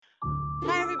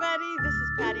Hi, everybody. This is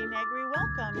Patti Negri.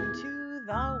 Welcome to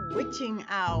the Witching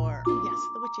Hour. Yes,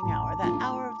 the Witching Hour, that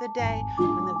hour of the day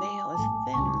when the veil is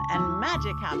thin and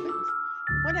magic happens.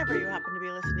 Whenever you happen to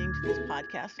be listening to this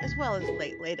podcast, as well as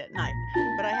late at night.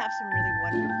 But I have some really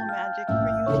wonderful magic for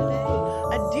you today.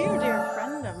 A dear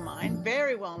friend of mine,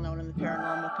 very well known in the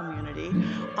paranormal community,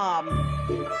 um,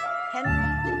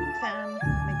 Henry San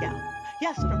Miguel.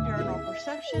 Yes, from Paranormal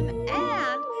Perception,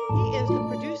 and he is the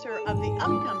producer of the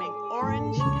upcoming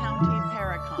Orange County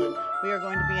Paracon. We are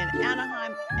going to be in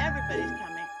Anaheim. Everybody's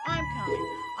coming. I'm coming.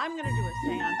 I'm going to do a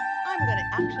seance. I'm going to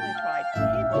actually try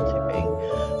table tipping.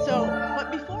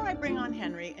 But before I bring on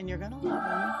Henry, and you're going to love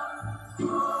him,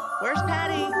 where's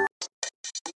Patti?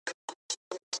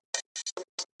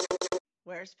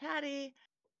 Where's Patti?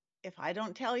 If I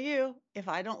don't tell you, if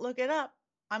I don't look it up,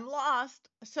 I'm lost.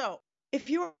 So, if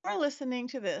you are listening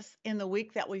to this in the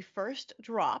week that we first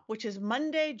drop, which is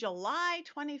Monday, July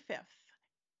 25th,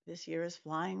 this year is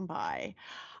flying by.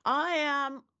 I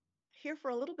am here for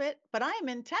a little bit, but I am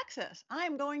in Texas. I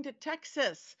am going to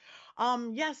Texas.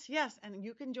 Yes, and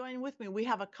you can join with me. We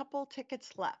have a couple tickets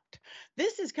left.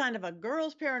 This is kind of a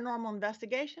girls' paranormal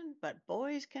investigation, but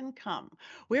boys can come.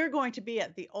 We're going to be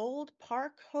at the Old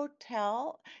Park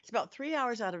Hotel. It's about 3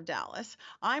 hours out of Dallas.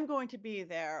 I'm going to be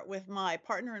there with my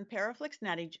partner in Paraflix,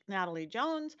 Natalie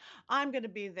Jones. I'm going to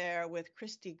be there with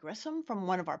Christy Grissom from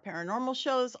one of our paranormal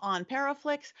shows on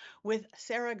Paraflix, with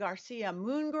Sarah Garcia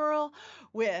Moon Girl,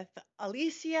 with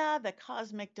Alicia, the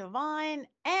Cosmic Divine,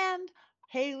 and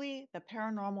Haley, the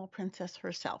paranormal princess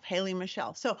herself, Haley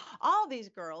Michelle. So all these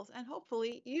girls, and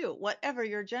hopefully you, whatever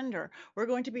your gender, we're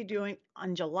going to be doing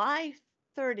on July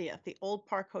 30th, the Old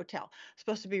Park Hotel.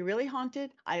 Supposed to be really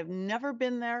haunted. I have never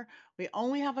been there. We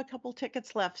only have a couple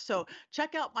tickets left. So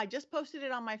check out, I just posted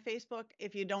it on my Facebook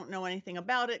if you don't know anything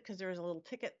about it, because there's a little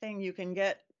ticket thing you can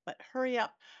get, but hurry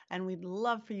up, and we'd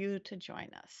love for you to join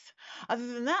us. Other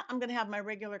than that, I'm going to have my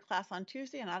regular class on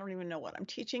Tuesday, and I don't even know what I'm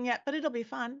teaching yet, but it'll be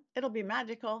fun. It'll be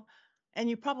magical, and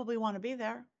you probably want to be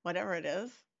there, whatever it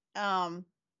is. Um,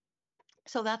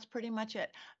 so that's pretty much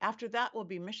it. After that will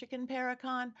be Michigan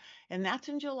Paracon, and that's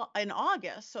in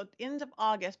August, so end of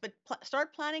August. But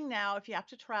start planning now if you have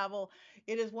to travel.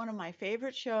 It is one of my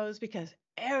favorite shows because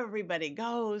everybody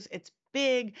goes. It's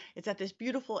big. It's at this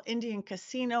beautiful Indian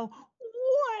casino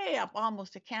way up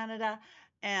almost to Canada.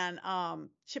 And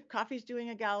Chip Coffey's doing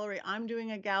a gallery. I'm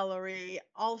doing a gallery.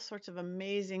 All sorts of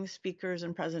amazing speakers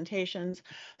and presentations.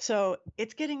 So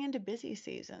it's getting into busy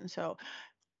season. So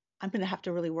I'm going to have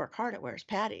to really work hard at Where's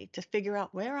Patty to figure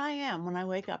out where I am when I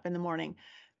wake up in the morning.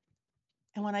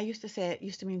 And when I used to say it,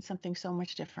 used to mean something so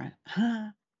much different.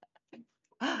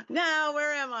 Now,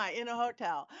 where am I? In a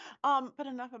hotel. But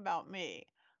enough about me.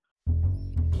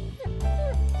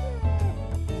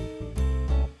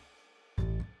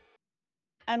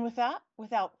 And with that,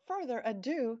 without further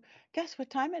ado, guess what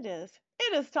time it is?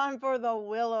 It is time for the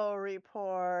Willow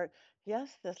Report. Yes,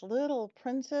 this little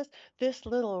princess, this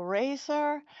little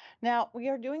racer. Now, we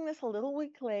are doing this a little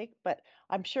week late, but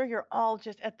I'm sure you're all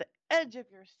just at the edge of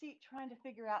your seat trying to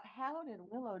figure out, how did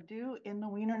Willow do in the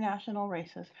Weiner National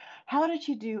races? How did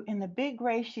she do in the big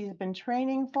race she's been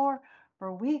training for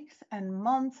weeks and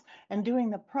months, and doing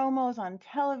the promos on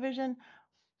television?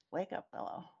 Wake up,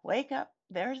 Willow. Wake up.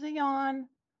 There's a yawn.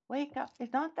 Wake up.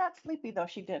 It's not that sleepy, though.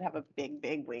 She did have a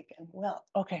big weekend. Well,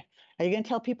 okay. Are you going to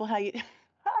tell people how you.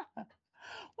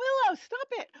 Willow, stop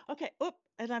it. Okay. Oop.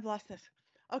 And I've lost this.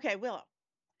 Okay, Willow.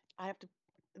 I have to.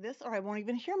 This, or I won't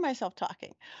even hear myself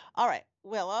talking. All right,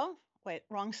 Willow. Wait,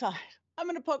 wrong side. I'm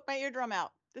going to poke my eardrum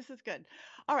out. This is good.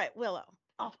 All right, Willow.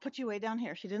 I'll put you way down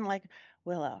here. She didn't like.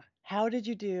 Willow, how did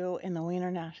you do in the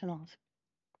Wiener Nationals?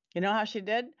 You know how she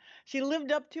did? She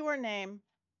lived up to her name.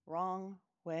 Wrong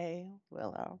way,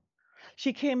 Willow.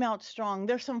 She came out strong.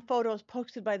 There's some photos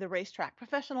posted by the racetrack,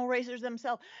 professional racers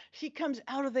themselves. She comes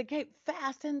out of the gate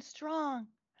fast and strong.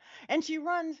 And she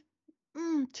runs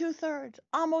 2/3,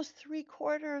 almost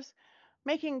 3/4,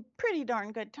 making pretty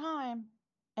darn good time.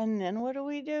 And then what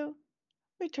do?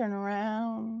 We turn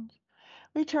around.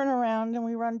 We turn around and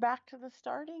we run back to the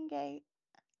starting gate.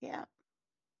 Yeah,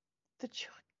 the,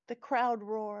 the crowd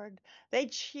roared. They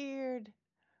cheered.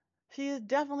 She is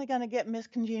definitely going to get Miss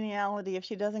Congeniality if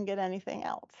she doesn't get anything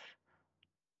else.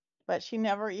 But she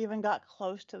never even got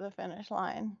close to the finish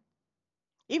line.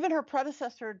 Even her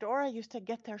predecessor, Dora, used to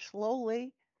get there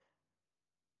slowly.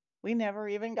 We never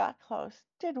even got close,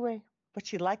 did we? But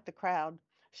she liked the crowd.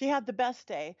 She had the best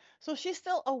day. So she's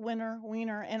still a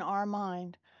wiener in our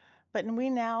mind. But we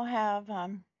now have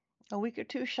a week or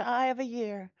two shy of a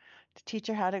year to teach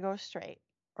her how to go straight.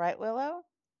 Right, Willow?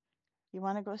 You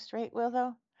want to go straight,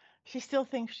 Willow? She still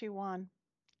thinks she won.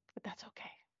 but that's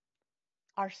okay.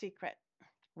 Our secret.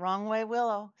 Wrong way,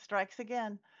 Willow strikes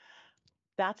again.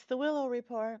 That's the Willow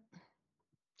Report.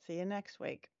 See you next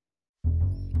week.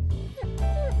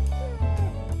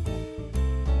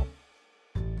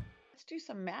 Let's do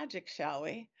some magic, shall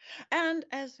we? And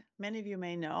as many of you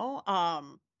may know,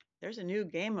 there's a new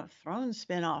Game of Thrones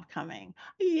spinoff coming.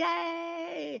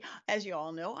 Yay! As you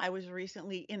all know, I was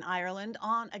recently in Ireland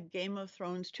on a Game of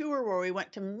Thrones tour where we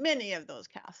went to many of those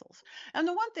castles. And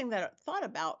the one thing that I thought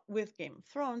about with Game of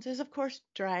Thrones is, of course,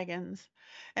 dragons.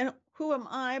 And who am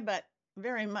I but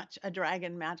very much a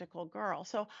dragon magical girl?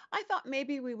 So I thought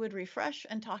maybe we would refresh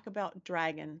and talk about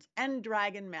dragons and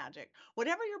dragon magic.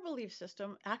 Whatever your belief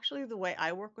system, actually, the way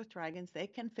I work with dragons, they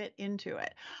can fit into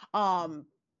it. Um,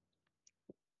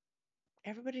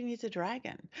 Everybody needs a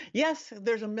dragon. Yes,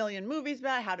 there's a million movies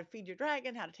about how to feed your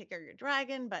dragon, how to take care of your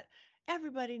dragon, but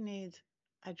everybody needs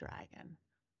a dragon.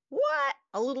 What?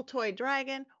 A little toy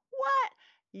dragon? What?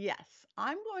 Yes,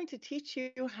 I'm going to teach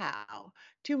you how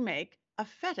to make a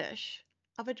fetish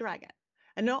of a dragon.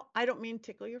 And no, I don't mean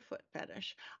tickle your foot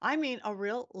fetish. I mean a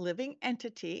real living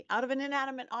entity out of an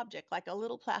inanimate object, like a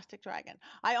little plastic dragon.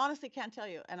 I honestly can't tell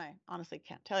you, and I honestly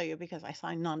can't tell you because I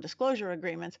signed non-disclosure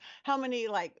agreements, how many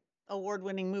like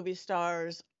award-winning movie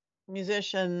stars,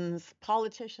 musicians,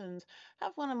 politicians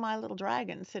have one of my little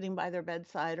dragons sitting by their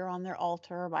bedside or on their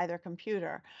altar or by their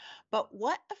computer. But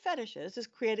what a fetish is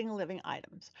creating living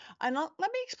items. And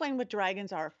let me explain what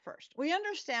dragons are first. We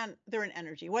understand they're an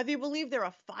energy. Whether you believe they're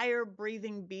a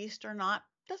fire-breathing beast or not,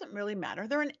 doesn't really matter.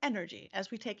 They're an energy as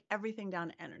we take everything down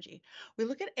to energy. We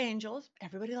look at angels.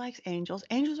 Everybody likes angels.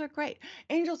 Angels are great.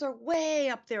 Angels are way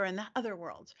up there in the other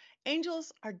worlds.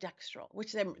 Angels are dextral,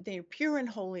 which they're pure and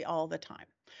holy all the time.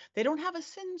 They don't have a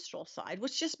sinstral side,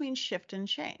 which just means shift and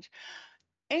change.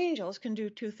 Angels can do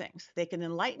two things. They can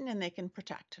enlighten and they can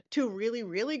protect. Two really,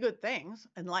 really good things,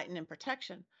 enlighten and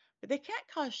protection. But they can't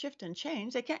cause shift and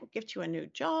change. They can't gift you a new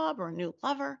job or a new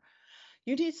lover.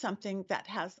 You need something that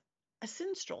has a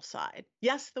sinstral side.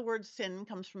 Yes, the word sin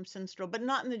comes from sinstral, but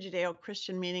not in the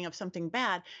Judeo-Christian meaning of something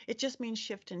bad. It just means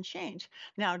shift and change.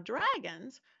 Now,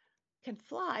 dragons can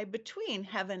fly between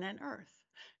heaven and earth.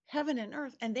 Heaven and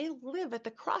earth, and they live at the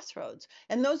crossroads.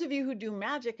 And those of you who do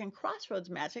magic and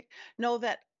crossroads magic know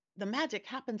that the magic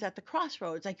happens at the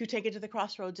crossroads, like you take it to the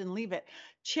crossroads and leave it.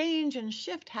 Change and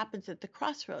shift happens at the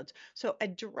crossroads. So a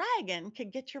dragon can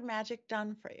get your magic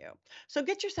done for you. So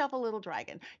get yourself a little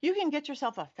dragon. You can get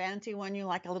yourself a fancy one you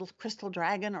like, a little crystal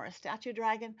dragon or a statue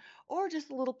dragon, or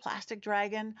just a little plastic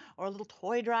dragon or a little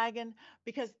toy dragon,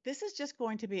 because this is just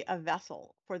going to be a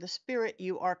vessel for the spirit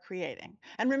you are creating.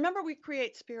 And remember, we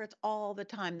create spirits all the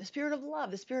time. The spirit of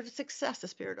love, the spirit of success, the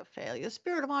spirit of failure, the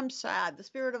spirit of I'm sad, the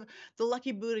spirit of the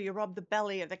lucky Buddha you rub the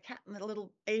belly of, the cat in the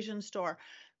little Asian store.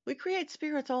 We create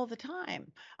spirits all the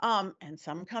time, and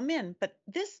some come in. But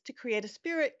this, to create a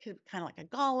spirit, kind of like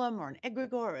a golem or an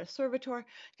egregore or a servitor,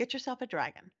 get yourself a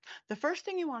dragon. The first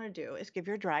thing you want to do is give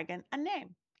your dragon a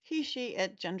name. He, she,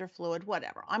 it, gender fluid,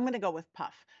 whatever. I'm going to go with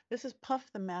Puff. This is Puff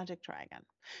the Magic Dragon.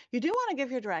 You do want to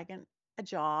give your dragon a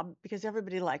job because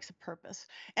everybody likes a purpose.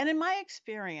 And in my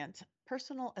experience,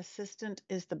 personal assistant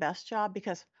is the best job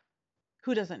because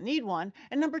who doesn't need one?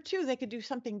 And number two, they could do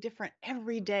something different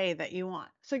every day that you want.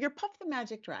 So you're Puff the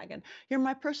Magic Dragon. You're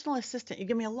my personal assistant. You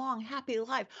give me a long, happy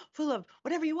life full of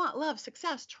whatever you want, love,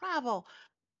 success, travel,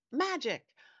 magic.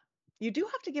 You do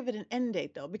have to give it an end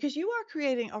date, though, because you are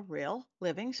creating a real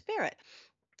living spirit.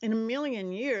 In a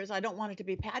million years, I don't want it to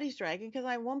be Patty's dragon because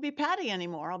I won't be Patty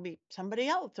anymore. I'll be somebody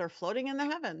else or floating in the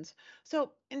heavens.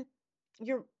 So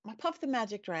you're my Puff the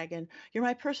Magic Dragon. You're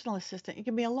my personal assistant. You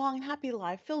can be a long, happy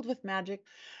life filled with magic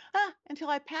until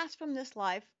I pass from this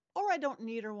life or I don't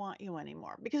need or want you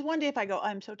anymore. Because one day if I go,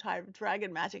 I'm so tired of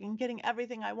dragon magic and getting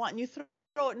everything I want, and you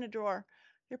throw it in a drawer,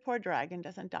 your poor dragon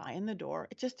doesn't die in the door.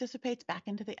 It just dissipates back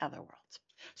into the other worlds.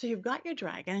 So you've got your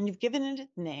dragon and you've given it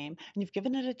a name and you've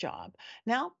given it a job.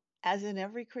 Now, as in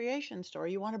every creation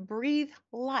story, you want to breathe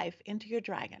life into your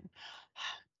dragon.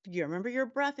 You remember your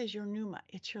breath is your pneuma.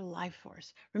 It's your life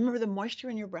force. Remember the moisture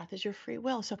in your breath is your free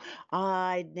will. So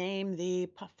I name thee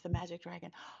Puff the Magic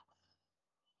Dragon.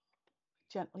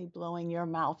 Gently blowing your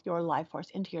mouth, your life force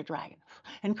into your dragon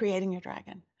and creating your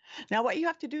dragon. Now, what you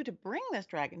have to do to bring this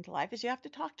dragon to life is you have to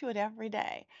talk to it every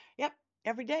day. Yep,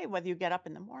 every day, whether you get up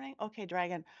in the morning, okay,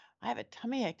 dragon, I have a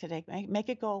tummy ache today, make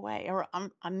it go away. Or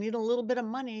I need a little bit of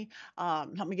money,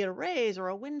 help me get a raise or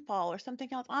a windfall or something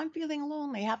else. I'm feeling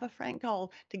lonely, have a friend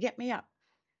call to get me up.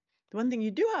 The one thing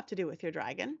you do have to do with your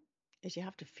dragon is you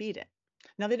have to feed it.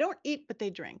 Now, they don't eat, but they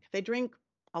drink. They drink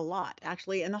a lot,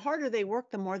 actually, and the harder they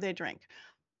work, the more they drink.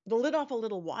 The lid off a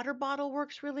little water bottle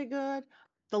works really good.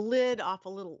 The lid off a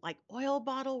little like oil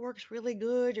bottle works really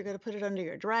good. You're going to put it under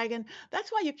your dragon.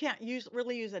 That's why you can't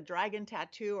really use a dragon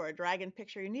tattoo or a dragon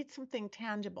picture. You need something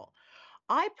tangible.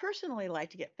 I personally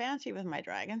like to get fancy with my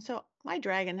dragon, so my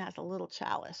dragon has a little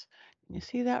chalice. Can you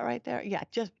see that right there? Yeah,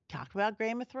 just talk about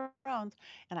Game of Thrones.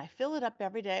 And I fill it up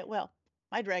every day. Well,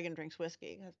 my dragon drinks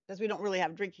whiskey because we don't really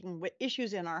have drinking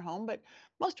issues in our home, but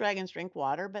most dragons drink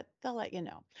water, but they'll let you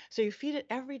know. So you feed it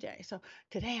every day. So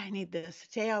today I need this.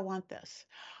 Today I want this.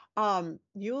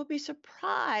 You will be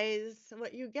surprised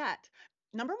what you get.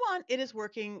 Number one, it is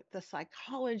working the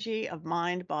psychology of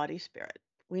mind, body, spirit.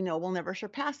 We know we'll never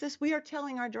surpass this. We are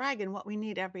telling our dragon what we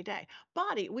need every day.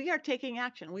 Body, we are taking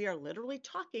action. We are literally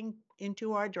talking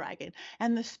into our dragon.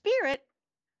 And the spirit,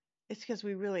 it's because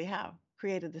we really have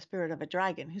created the spirit of a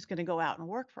dragon who's going to go out and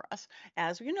work for us.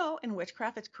 As you know, in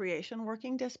witchcraft, it's creation,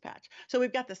 working, dispatch. So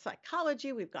we've got the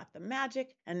psychology, we've got the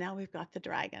magic, and now we've got the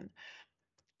dragon.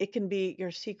 It can be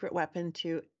your secret weapon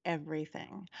to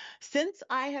everything. Since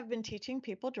I have been teaching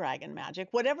people dragon magic,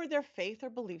 whatever their faith or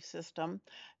belief system,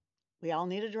 we all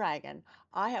need a dragon.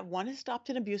 I have one who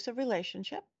stopped an abusive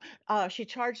relationship. She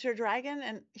charged her dragon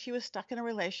and she was stuck in a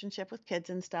relationship with kids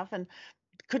and stuff and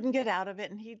couldn't get out of it.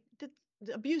 And he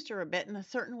abused her a bit in a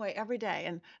certain way every day,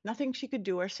 and nothing she could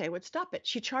do or say would stop it.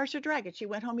 She charged her dragon. She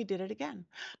went home. He did it again.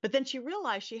 But then she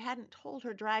realized she hadn't told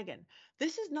her dragon,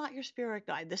 this is not your spirit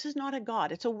guide. This is not a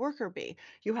god. It's a worker bee.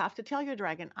 You have to tell your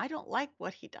dragon, I don't like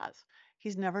what he does.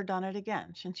 He's never done it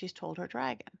again since she's told her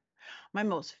dragon. My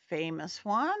most famous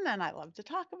one, and I love to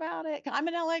talk about it. I'm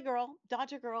an LA girl,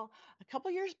 Dodger girl. A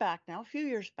couple years back now, a few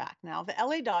years back now, the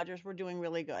LA Dodgers were doing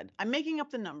really good. I'm making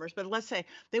up the numbers, but let's say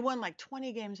they won like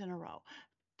 20 games in a row.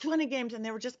 20 games and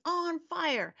they were just on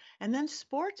fire. And then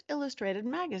Sports Illustrated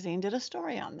magazine did a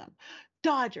story on them.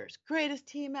 Dodgers, greatest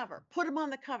team ever. Put them on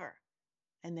the cover.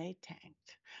 And they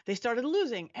tanked. They started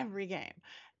losing every game.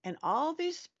 And all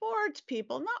these sports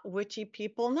people, not witchy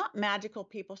people, not magical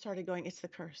people, started going, it's the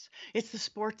curse. It's the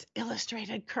Sports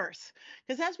Illustrated curse.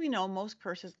 Because as we know, most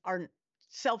curses are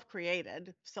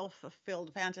self-created,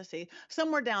 self-fulfilled fantasy.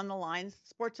 Somewhere down the line,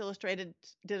 Sports Illustrated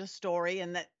did a story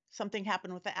and that something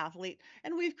happened with the athlete,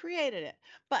 and we've created it.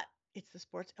 But it's the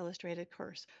Sports Illustrated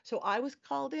curse. So I was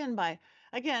called in by,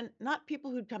 again, not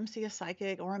people who'd come see a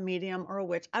psychic or a medium or a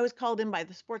witch. I was called in by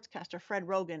the sportscaster Fred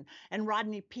Rogan and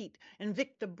Rodney Peete and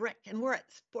Vic the Brick, and we're at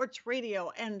sports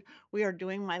radio, and we are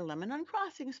doing my lemon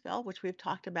uncrossing spell, which we've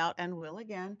talked about and will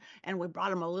again. And we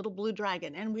brought him a little blue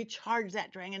dragon, and we charged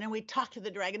that dragon, and we talked to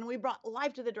the dragon, and we brought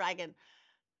life to the dragon.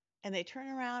 And they turned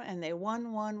around and they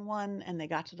won, and they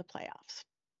got to the playoffs.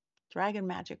 Dragon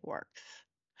magic works.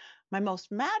 My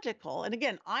most magical, and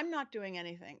again, I'm not doing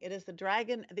anything. It is the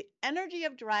dragon, the energy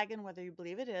of dragon, whether you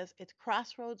believe it is, it's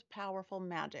crossroads, powerful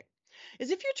magic.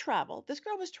 Is if you travel, this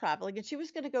girl was traveling and she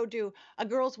was going to go do a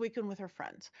girls' weekend with her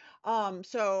friends.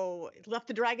 So left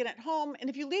the dragon at home. And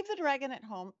if you leave the dragon at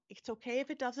home, it's okay if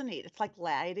it doesn't eat. It's like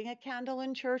lighting a candle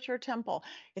in church or temple.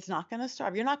 It's not going to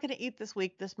starve. You're not going to eat this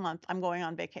week, this month. I'm going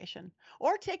on vacation.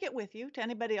 Or take it with you to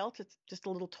anybody else. It's just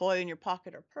a little toy in your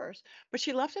pocket or purse. But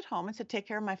she left at home and said, take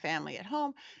care of my family at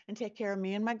home and take care of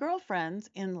me and my girlfriends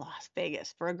in Las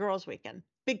Vegas for a girls' weekend.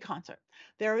 Big concert.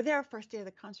 They were there. First day of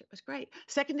the concert was great.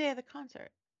 Second day of the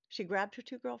concert, she grabbed her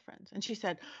two girlfriends and she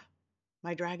said,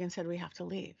 my dragon said we have to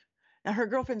leave. Now her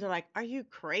girlfriends are like, are you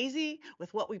crazy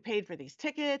with what we paid for these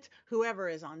tickets? Whoever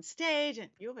is on stage,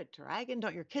 and you have a dragon,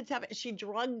 don't your kids have it? And she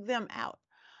drugged them out.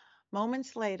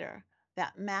 Moments later,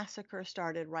 that massacre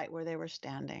started right where they were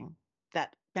standing.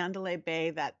 That Mandalay Bay,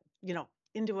 that,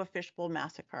 into a fishbowl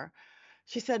massacre.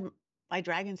 She said, my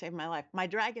dragon saved my life. My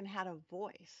dragon had a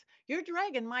voice. Your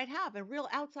dragon might have a real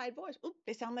outside voice. Oop,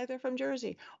 they sound like they're from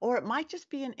Jersey. Or it might just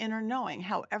be an inner knowing,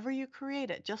 however you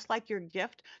create it, just like your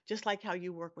gift, just like how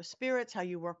you work with spirits, how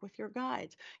you work with your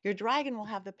guides. Your dragon will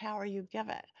have the power you give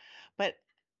it. But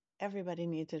everybody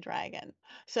needs a dragon.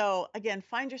 So again,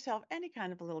 find yourself any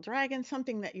kind of a little dragon,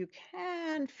 something that you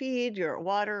can feed your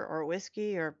water or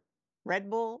whiskey or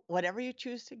Red Bull, whatever you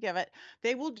choose to give it.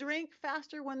 They will drink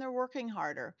faster when they're working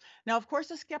harder. Now, of course,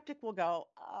 a skeptic will go,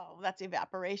 oh, that's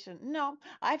evaporation. No,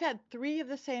 I've had 3 of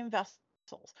the same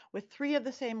vessels with 3 of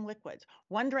the same liquids.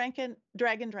 One dragon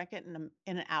drank it in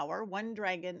an hour, one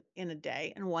dragon in a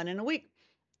day, and one in a week.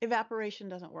 Evaporation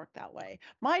doesn't work that way.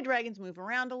 My dragons move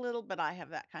around a little, but I have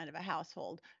that kind of a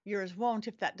household. Yours won't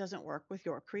if that doesn't work with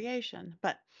your creation.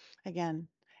 But again,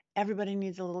 everybody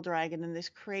needs a little dragon in this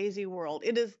crazy world.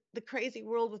 It is the crazy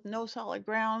world with no solid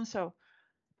ground. So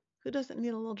who doesn't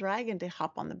need a little dragon to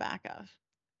hop on the back of?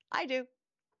 I do.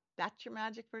 That's your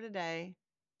magic for today.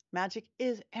 Magic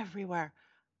is everywhere.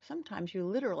 Sometimes you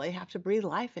literally have to breathe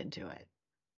life into it.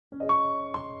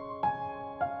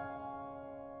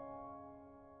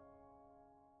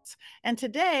 Seance. And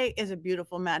today is a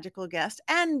beautiful, magical guest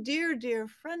and dear, dear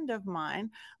friend of mine.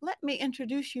 Let me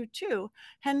introduce you to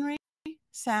Henry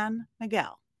San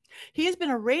Miguel. He has been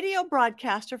a radio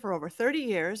broadcaster for over 30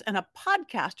 years and a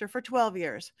podcaster for 12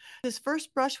 years. His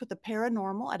first brush with the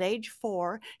paranormal at age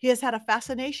 4, he has had a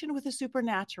fascination with the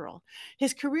supernatural.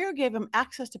 His career gave him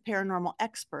access to paranormal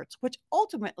experts, which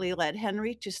ultimately led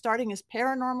Henry to starting his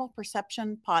Paranormal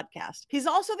Perception Podcast. He's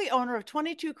also the owner of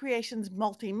 22 Creations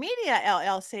Multimedia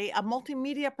LLC, a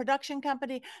multimedia production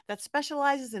company that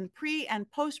specializes in pre and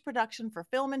post production for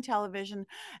film and television,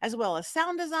 as well as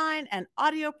sound design and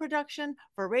audio production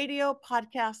for radio,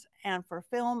 podcasts, and for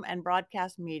film and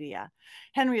broadcast media.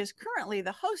 Henry is currently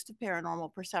the host of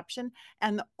Paranormal Perception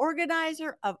and the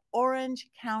organizer of Orange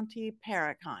County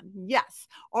Paracon. Yes,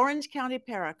 Orange County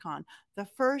Paracon, the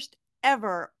first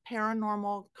ever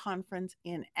paranormal conference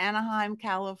in Anaheim,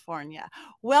 California.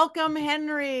 Welcome,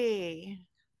 Henry.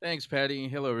 Thanks, Patti.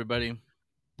 Hello, everybody.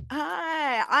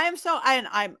 Hi,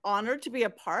 I'm honored to be a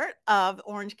part of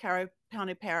Orange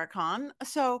County Paracon.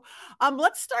 So,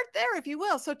 let's start there, if you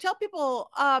will. So, tell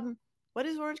people, what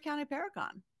is Orange County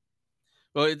Paracon?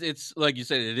 Well, it's like you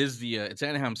said, it is it's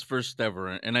Anaheim's first ever,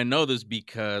 and I know this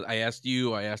because I asked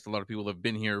you, I asked a lot of people that have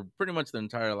been here pretty much their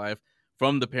entire life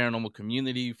from the paranormal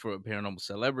community, for paranormal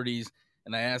celebrities,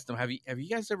 and I asked them, have you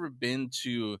guys ever been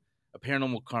to a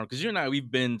paranormal con? Because you and I,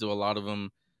 we've been to a lot of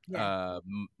them. Yeah.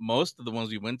 Most of the ones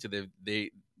we went to,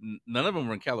 none of them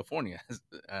were in California.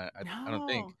 I don't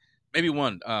think. No. Maybe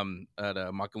one at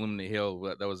Macalumni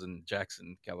Hill that was in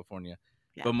Jackson, California,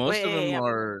 Yeah. but most of them Way up.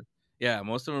 are. Yeah,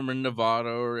 most of them are in Nevada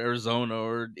or Arizona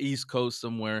or East Coast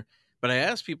somewhere. But I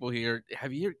asked people here,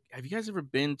 have you guys ever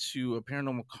been to a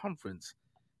paranormal conference?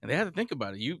 And they had to think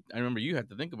about it. I remember you had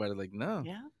to think about it. Like, no,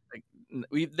 Yeah.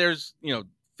 like there's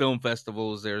film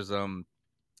festivals. There's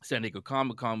San Diego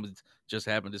Comic Con, which just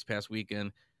happened this past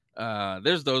weekend.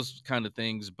 There's those kind of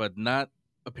things, but not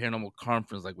a paranormal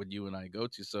conference like what you and I go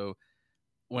to. So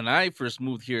when I first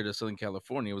moved here to Southern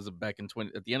California, it was back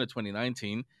at the end of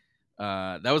 2019.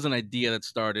 That was an idea that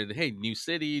started. Hey, new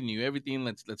city, new everything.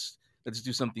 Let's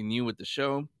do something new with the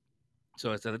show.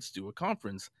 So I said, let's do a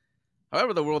conference.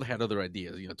 However, the world had other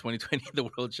ideas. 2020, the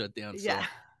world shut down, Yeah.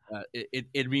 so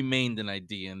it remained an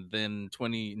idea. And then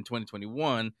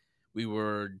 2021, we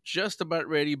were just about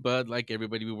ready, but like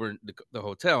everybody, we were in the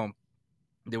hotel.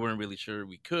 They weren't really sure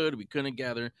we couldn't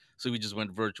gather, so we just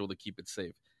went virtual to keep it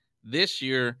safe. This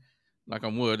year, knock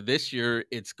on wood, this year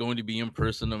it's going to be in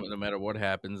person no matter what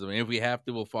happens. I mean, if we have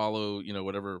to, we'll follow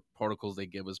whatever protocols they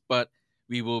give us, but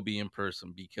we will be in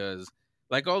person because,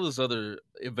 like all those other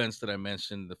events that I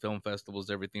mentioned, the film festivals,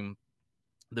 everything.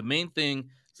 The main thing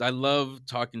is I love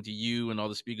talking to you and all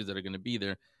the speakers that are going to be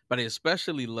there, but I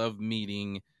especially love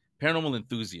meeting paranormal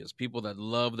enthusiasts, people that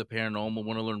love the paranormal,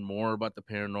 want to learn more about the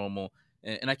paranormal.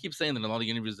 And I keep saying that in all the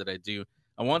interviews that I do,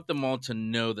 I want them all to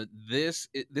know that this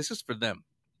is for them.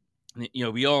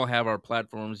 We all have our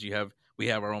platforms. We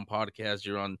have our own podcast.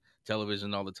 You're on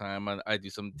television all the time. I do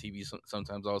some TV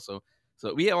sometimes also.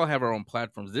 So we all have our own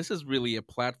platforms. This is really a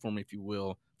platform, if you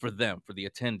will, for them, for the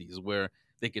attendees, where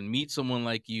they can meet someone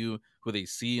like you who they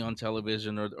see on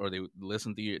television, or they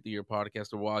listen to your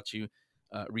podcast or watch you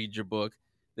read your book.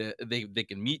 They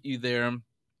can meet you there.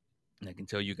 And I can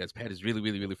tell you guys, Pat is really,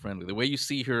 really, really friendly. The way you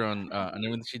see her on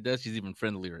everything she does, she's even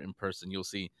friendlier in person. You'll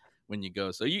see when you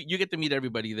go. So you get to meet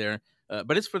everybody there,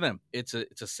 but it's for them. It's a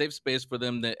safe space for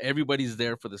them. That everybody's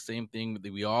there for the same thing.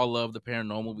 That we all love the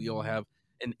paranormal. We all have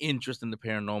an interest in the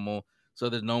paranormal, so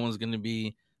that no one's going to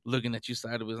be looking at you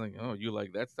sideways like, oh, you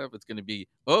like that stuff. It's going to be,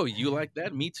 oh, you like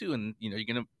that, me too. And you're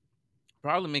going to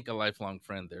probably make a lifelong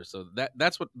friend there. So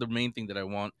that's what the main thing that I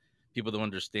want people to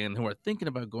understand who are thinking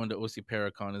about going to OC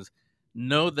Paracon is,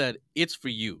 know that it's for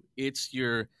you.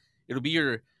 It'll be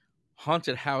your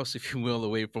haunted house, if you will,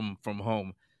 away from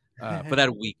home for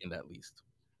that weekend at least.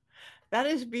 That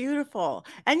is beautiful.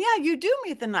 And yeah, you do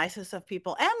meet the nicest of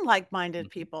people and like-minded Mhm.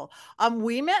 people.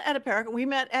 We met at a Paracon. We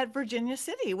met at Virginia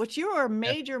City, which you were a Yeah,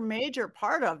 major, major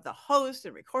part of, the host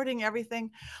and recording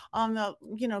everything.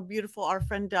 Beautiful our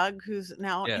friend Doug, who's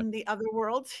now yeah. in the other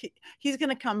worlds. He's going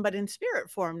to come, but in spirit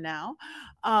form now.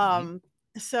 Hmm.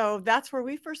 So that's where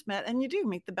we first met, and you do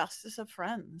meet the bestest of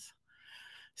friends.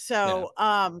 Yeah,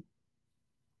 So,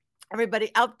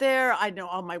 everybody out there, I know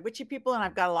all my witchy people, and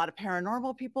I've got a lot of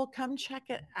paranormal people. Come check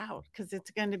it out because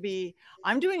it's going to be.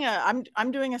 I'm doing a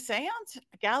séance,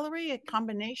 a gallery, a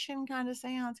combination kind of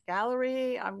séance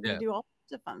gallery. I'm going to yeah, do all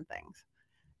sorts of fun things.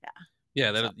 Yeah. yeah.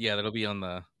 So That'll be on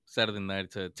the Saturday night.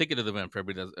 It's a ticketed event for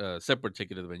everybody. Does separate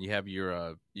ticketed event. You have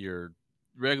your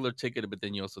regular ticket, but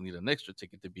then you also need an extra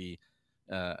ticket to be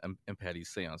in Patty's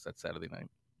seance that Saturday night.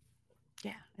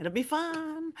 Yeah, it'll be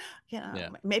fun. Yeah.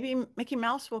 Maybe Mickey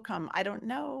Mouse will come. I don't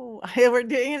know. We're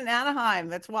doing it in Anaheim.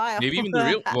 That's wild. Maybe even the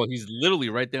real well, he's literally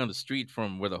right down the street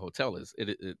from where the hotel is.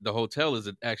 The hotel is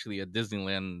actually a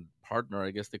Disneyland partner,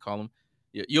 I guess they call him.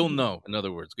 You'll Mhm. know, in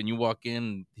other words, when you walk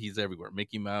in, he's everywhere.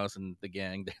 Mickey Mouse and the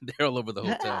gang, they're all over the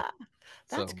hotel.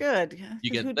 That's So good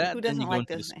you because get who that, and doesn't you go like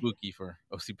into the Disney? spooky for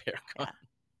OC Paracon. Yeah,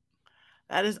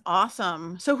 that is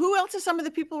awesome. So who else are some of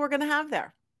the people we're going to have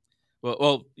there?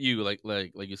 Well, you like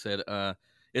you said, I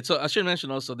should mention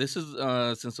also this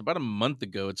is since about a month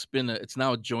ago. It's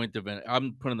now a joint event.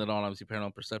 I'm putting it on obviously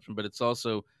Paranormal Perception, but it's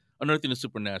also Unearthing the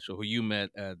Supernatural, who you met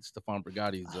at Stefan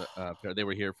Brigati's. They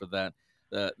were here for that.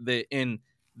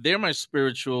 They're my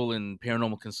spiritual and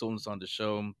paranormal consultants on the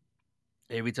show.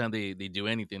 Every time they do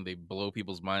anything, they blow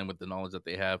people's mind with the knowledge that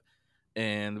they have.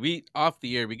 And we off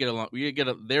the air, we get along.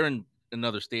 They're in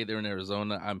another state. They're in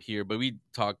Arizona. I'm here, but we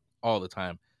talk all the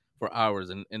time for hours,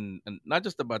 and not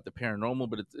just about the paranormal,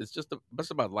 but it's just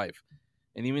about life.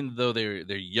 And even though they're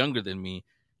younger than me,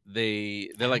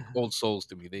 they're like old souls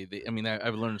to me. I mean,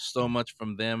 I've learned so much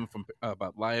from them from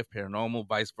about life, paranormal,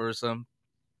 vice versa.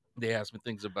 They ask me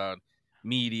things about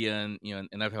media, and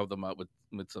and I've helped them out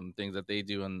with some things that they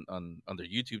do on their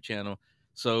YouTube channel.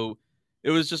 So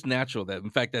it was just natural that, in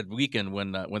fact, that weekend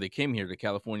when they came here to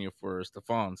California for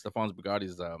Stefan's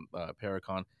Bugatti's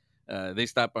Paracon, they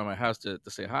stopped by my house to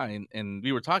say hi, and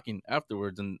we were talking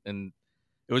afterwards, and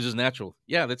it was just natural.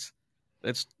 Yeah, let's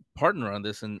partner on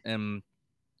this and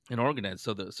organize.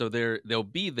 They'll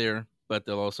be there, but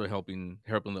they'll also helping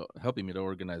me to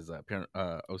organize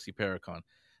OC Paracon.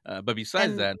 But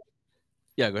besides And that,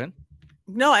 yeah, go ahead.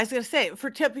 no, I was going to say, for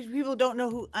people who don't know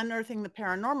who Unearthing the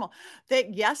Paranormal,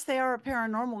 yes, they are a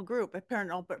paranormal group, a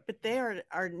paranormal, but they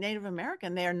are Native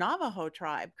American. They are Navajo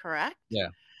tribe, correct? Yeah,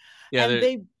 yeah. And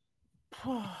they,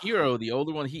 Hero, the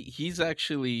older one, he's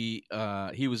actually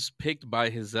he was picked by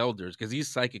his elders because he's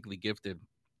psychically gifted.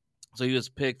 So he was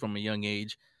picked from a young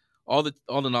age. All the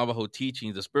Navajo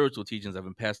teachings, the spiritual teachings, have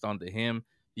been passed on to him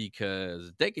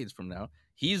because decades from now,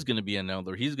 he's going to be an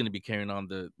elder. He's going to be carrying on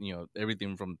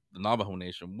everything from the Navajo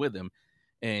Nation with him,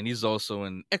 and he's also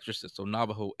an exorcist, so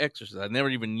Navajo exorcist. I never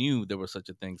even knew there was such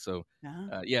a thing. So,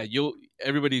 yeah. yeah,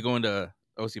 everybody going to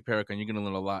OC Paracon, you're going to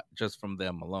learn a lot just from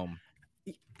them alone.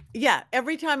 Yeah,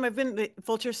 every time I've been to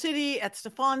Vulture City, at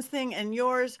Stefan's thing and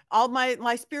yours, all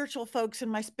my spiritual folks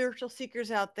and my spiritual seekers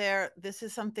out there, this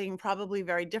is something probably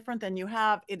very different than you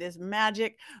have. It is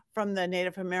magic from the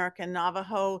Native American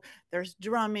Navajo. There's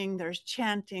drumming, there's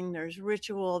chanting, there's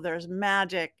ritual, there's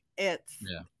magic. Yeah,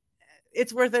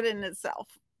 It's worth it in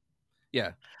itself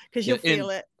yeah, because yeah, you'll feel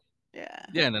it. Yeah.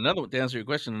 yeah. And another one, to answer your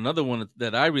question, another one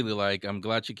that I really like. I'm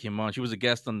glad she came on. She was a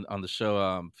guest on the show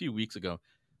a few weeks ago.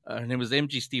 Her name is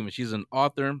MG Stevens. She's an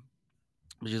author,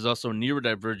 but she's also a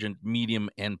neurodivergent medium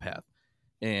empath.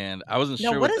 And I wasn't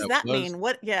Now, sure what what does that that was. mean?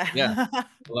 What? Yeah, Yeah. a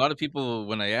lot of people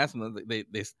when I asked them, they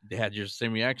had your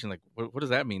same reaction. Like, what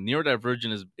does that mean?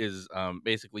 Neurodivergent is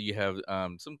basically you have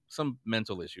some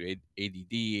mental issue,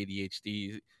 ADD,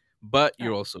 ADHD, but you're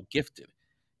Right. also gifted.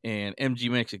 And MG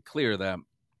makes it clear that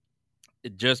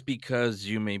just because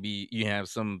you have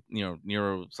some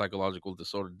neuropsychological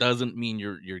disorder doesn't mean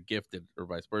you're gifted or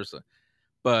vice versa.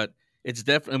 But it's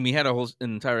definitely, we had a whole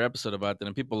entire episode about that,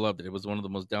 and people loved it. It was one of the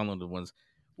most downloaded ones,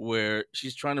 where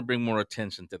she's trying to bring more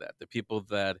attention to that, the people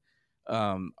that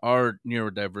are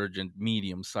neurodivergent,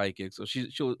 medium, psychic. So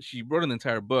she wrote an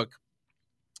entire book.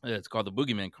 It's called The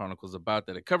Boogeyman Chronicles, about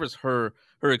that. It covers her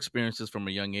experiences from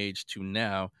a young age to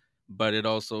now, but it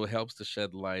also helps to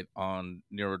shed light on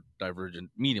neurodivergent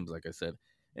mediums, like I said,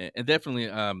 and definitely,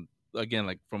 again,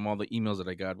 like from all the emails that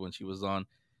I got when she was on,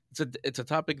 it's a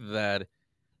topic that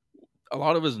a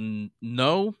lot of us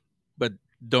know, but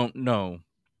don't know,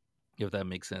 if that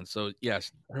makes sense. So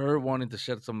yes, her wanting to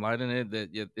shed some light in it,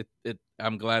 that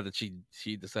I'm glad that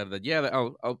she decided that, yeah,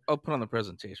 I'll put on the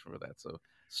presentation for that. So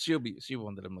she'll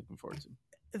one that I'm looking forward to.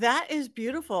 That is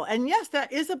beautiful. And yes,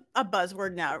 that is a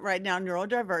buzzword now, right now,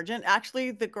 neurodivergent.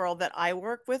 Actually, the girl that I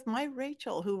work with, my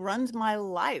Rachel, who runs my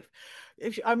life,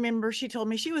 I remember she told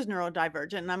me she was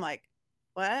neurodivergent. And I'm like,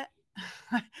 what?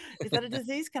 Is that a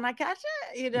disease? Can I catch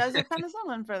it? Is there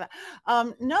penicillin for that?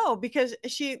 No, because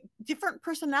different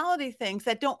personality things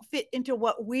that don't fit into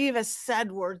what we've as said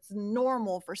words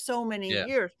normal for so many Yeah,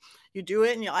 years. You do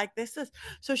it and you're like, this is,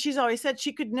 so she's always said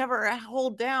she could never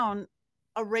hold down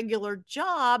a regular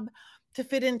job to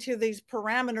fit into these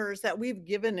parameters that we've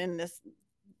given in this,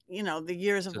 the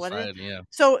years of what it is. society. Yeah,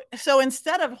 So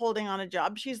instead of holding on a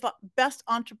job, she's the best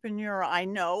entrepreneur I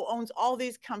know, owns all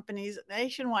these companies,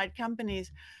 nationwide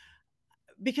companies,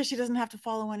 because she doesn't have to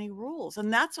follow any rules.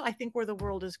 And that's, I think, where the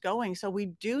world is going. So we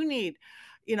do need,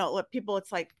 let people,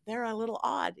 it's like, they're a little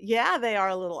odd. Yeah, they are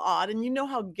a little odd. And you know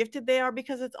how gifted they are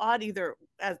because it's odd, either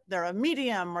as they're a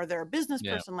medium or they're a business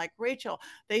Yeah. person like Rachel.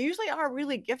 They usually are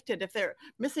really gifted. If they're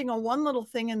missing a one little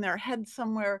thing in their head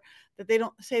somewhere that they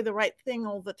don't say the right thing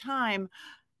all the time,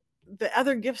 the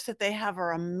other gifts that they have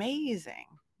are amazing.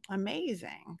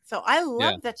 Amazing. So I Yeah.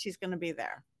 love that she's going to be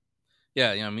there.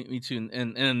 Yeah, me too.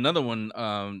 And another one,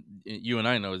 you and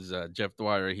I know is Jeff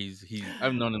Dwyer. He's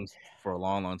I've known him for a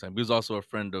long, long time. He was also a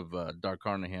friend of Dark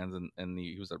Carnahan's, and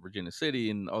he was at Virginia City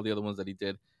and all the other ones that he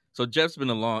did. So Jeff's been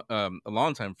a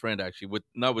long time friend actually. With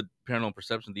not with Paranormal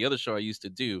Perception, the other show I used to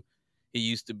do, he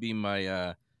used to be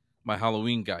my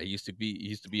Halloween guy. He used to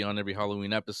be on every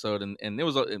Halloween episode, and it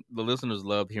was the listeners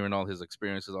loved hearing all his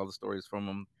experiences, all the stories from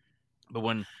him. But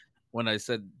when I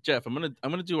said, Jeff, I'm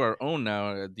gonna do our own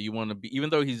now. Do you want to be? Even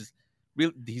though he's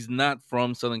not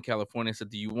from Southern California, I said,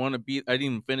 do you want to be? I didn't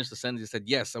even finish the sentence. He said,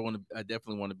 yes, I want to. I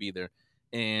definitely want to be there.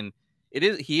 And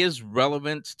he is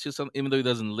relevant to some, even though he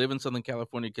doesn't live in Southern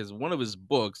California, because one of his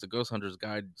books, the Ghost Hunters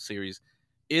Guide series,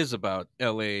 is about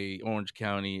L.A., Orange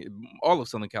County, all of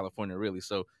Southern California, really.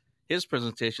 So his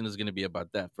presentation is going to be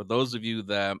about that. For those of you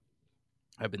that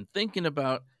have been thinking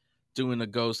about doing a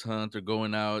ghost hunt or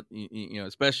going out,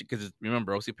 especially because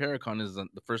remember, OC Paracon is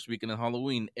the first weekend of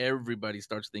Halloween. Everybody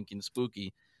starts thinking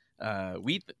spooky.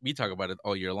 We talk about it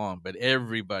all year long, but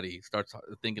everybody starts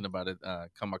thinking about it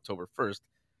come October 1st.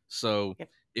 So Yep.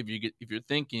 if you're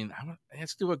thinking,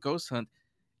 let's do a ghost hunt,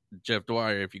 Jeff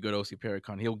Dwyer, if you go to OC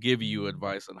Paracon, he'll give you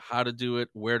advice on how to do it,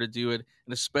 where to do it,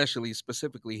 and especially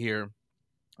specifically here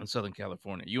in Southern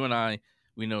California. You and I,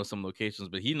 we know some locations,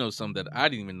 but he knows some that I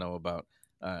didn't even know about.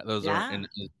 Those are Yeah. in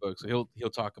his book, so he'll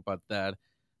talk about that.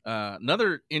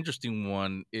 Another interesting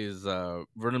one is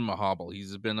Vernon Mahabal.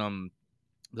 He's been on,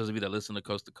 those of you that listen to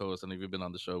Coast, and if you've been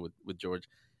on the show with George,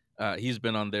 he's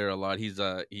been on there a lot. He's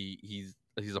a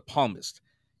palmist.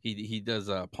 He does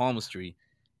palmistry,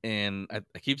 and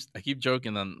I keep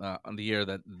joking on the air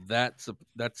that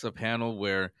that's a panel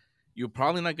where you're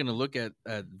probably not going to look at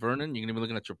Vernon. You're going to be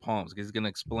looking at your palms because he's going to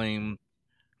explain,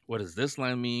 what does this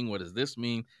line mean? What does this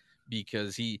mean?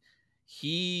 Because he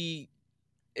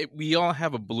we all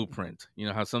have a blueprint. You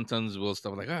know how sometimes we'll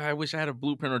stuff like, oh, I wish I had a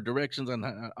blueprint or directions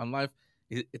on life.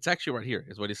 It's actually right here,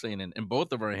 is what he's saying. And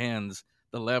both of our hands,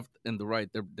 the left and the right,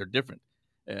 they're different.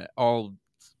 All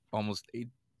almost 8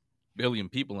 billion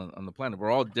people on the planet,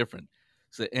 we're all different.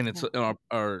 So, and it's Yeah.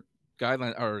 our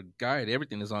guideline, our guide,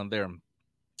 everything is on there.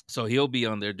 So he'll be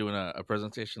on there doing a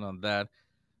presentation on that.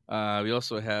 We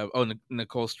also have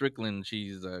Nicole Strickland.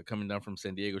 She's coming down from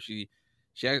San Diego. She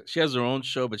has her own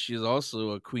show, but she's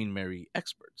also a Queen Mary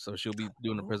expert. So she'll be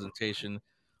doing a Oh, presentation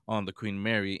on the Queen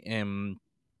Mary. And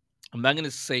I'm not going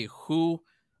to say who,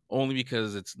 only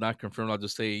because it's not confirmed. I'll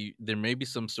just say there may be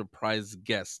some surprise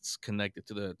guests connected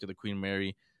to the Queen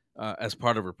Mary as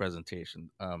part of her presentation.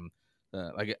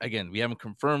 Like again, we haven't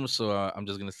confirmed, so I'm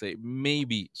just going to say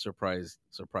maybe surprise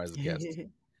guests.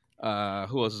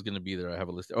 Who else is going to be there? I have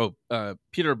a list. Oh,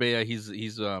 Peter Bea.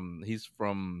 He's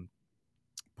from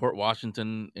Port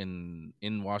Washington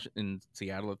in Washington,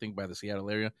 Seattle, I think, by the Seattle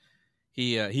area.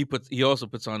 He also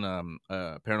puts on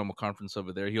a paranormal conference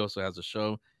over there. He also has a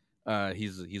show.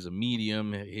 He's a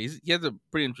medium. He has a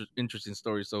pretty interesting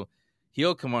story. So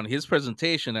he'll come on. His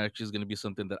presentation actually is going to be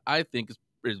something that I think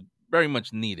is very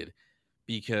much needed,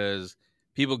 because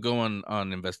people go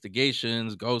on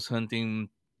investigations, ghost hunting,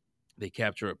 they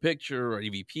capture a picture or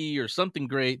EVP or something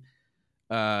great,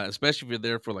 especially if you're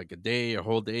there for like a day, a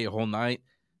whole night.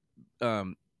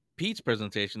 um, Pete's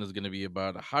presentation is going to be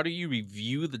about how do you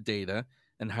review the data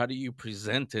and how do you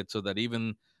present it so that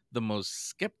even the most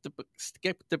skeptic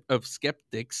of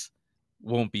skeptics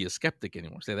won't be a skeptic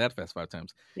anymore. Say that fast 5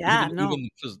 times. yeah. No. Even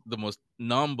just the most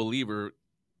non-believer,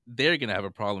 they're going to have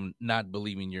a problem not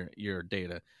believing your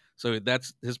data. So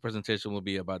that's his presentation will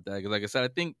be about that. Because like I said, I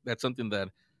think that's something that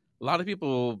a lot of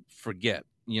people forget.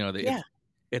 Yeah.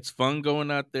 It's fun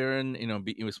going out there and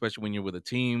especially when you're with a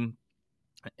team,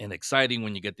 and exciting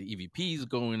when you get the EVPs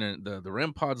going and the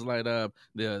REM pods light up,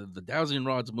 the dowsing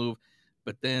rods move,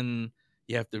 but then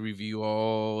you have to review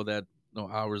all that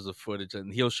hours of footage,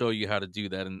 and he'll show you how to do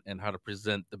that and how to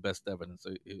present the best evidence.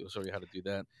 So he'll show you how to do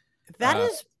that. That Uh,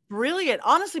 is brilliant,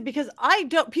 honestly, because I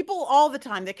don't, people all the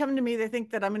time, they come to me, they think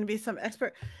that I'm going to be some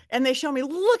expert, and they show me,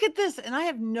 look at this, and I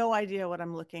have no idea what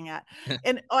I'm looking at.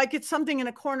 And like it's something in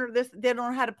a corner of this, they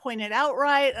don't know how to point it out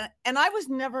right. And I was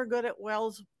never good at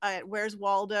Where's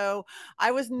Waldo.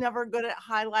 I was never good at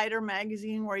Highlighter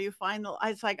magazine, where you find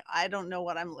it's like, I don't know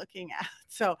what I'm looking at.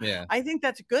 So yeah. I think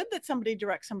that's good that somebody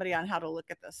directs somebody on how to look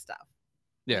at this stuff.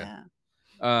 Yeah.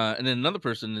 Yeah. And then another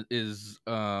person is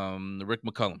Rick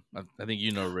McCullum. I think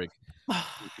you know Rick.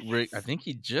 Rick, I Yes. think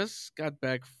he just got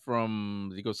back from.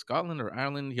 Did he go Scotland or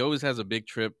Ireland? He always has a big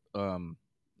trip.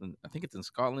 I think it's in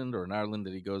Scotland or in Ireland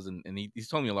that he goes, and he's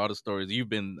told me a lot of stories. You've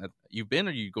been,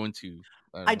 or you going to?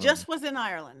 I I don't remember. just was in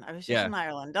Ireland. I was just Yeah. in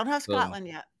Ireland. Don't have So Scotland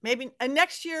yet. Maybe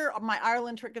next year my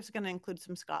Ireland trip is going to include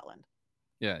some Scotland.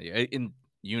 yeah, and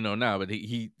you know now, but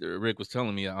Rick was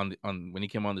telling me on when he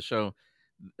came on the show,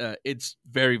 it's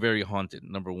very very haunted.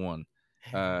 Number one,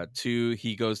 two,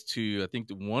 he goes to I think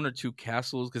one or two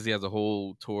castles because he has a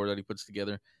whole tour that he puts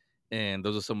together, and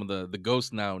those are some of the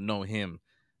ghosts now know him,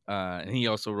 and he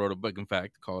also wrote a book, in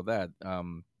fact, called that.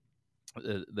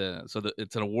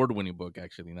 It's an award-winning book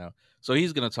actually now. So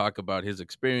he's going to talk about his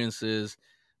experiences.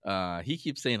 He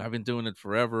keeps saying I've been doing it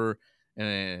forever,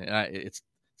 it's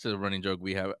a running joke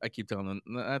we have. I keep telling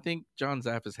him I think John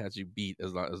Zaffis has you beat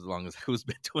as long as who's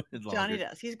been doing it Johnny longer.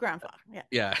 does. He's grandfather. Yeah.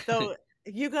 Yeah, So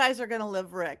you guys are going to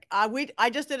live Rick. I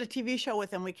just did a TV show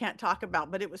with him. We can't talk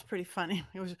about, but it was pretty funny.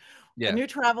 It was a yeah, new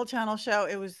Travel Channel show.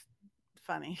 It was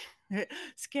funny,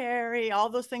 scary, all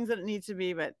those things that it needs to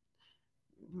be, but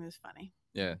it was funny.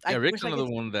 yeah, yeah. I Rick's wish I another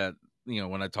could. one that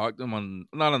when I talk to him on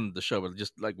not on the show, but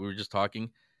just like we were just talking.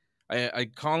 I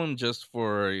call him just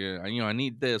for I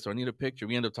need this or I need a picture.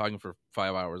 We end up talking for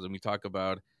 5 hours and we talk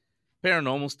about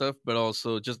paranormal stuff, but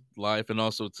also just life. And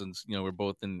also since we're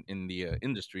both in the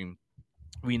industry,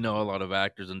 we know a lot of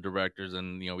actors and directors,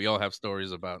 and we all have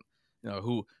stories about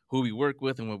who we work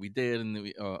with and what we did, and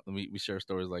we share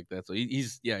stories like that. So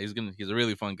he's a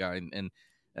really fun guy, and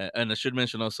I should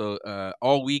mention also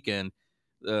all weekend.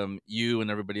 You and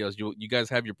everybody else, you guys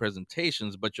have your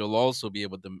presentations, but you'll also be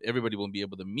able to. Everybody will be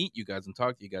able to meet you guys and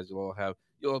talk to you guys. You'll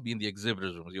all be in the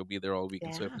exhibitors rooms. You'll be there all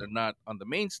weekend. So if Yeah. they're not on the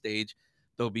main stage,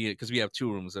 they'll be because we have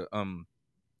two rooms.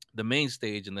 The main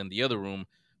stage and then the other room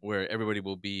where everybody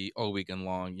will be all weekend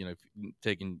long. If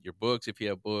taking your books, if you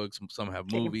have books, some have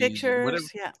Taking movies, whatever.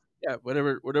 pictures. Yeah. Yeah,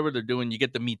 whatever they're doing, you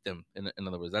get to meet them. In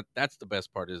other words, that's the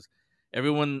best part is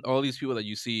everyone, all these people that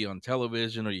you see on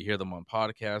television or you hear them on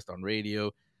podcast, on radio.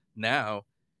 Now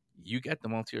you get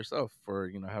them all to yourself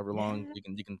for however long Yeah.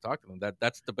 you can talk to them.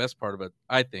 That's the best part of it,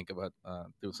 I think, about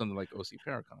doing something like OC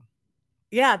Paracon.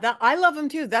 Yeah, that I love them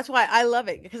too. That's why I love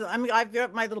it because I mean I've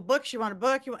got my little books. You want a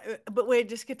book? But we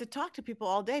just get to talk to people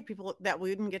all day. People that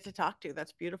we didn't get to talk to.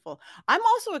 That's beautiful. I'm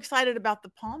also excited about the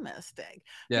palmist egg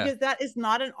Yeah. because that is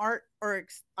not an art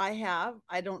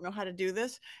I don't know how to do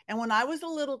this. And when I was a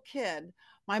little kid,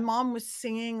 my mom was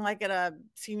singing like at a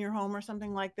senior home or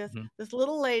something like this. Hmm. This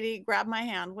little lady grabbed my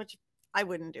hand, which I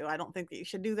wouldn't do. I don't think that you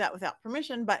should do that without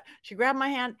permission. But she grabbed my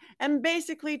hand and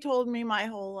basically told me my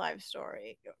whole life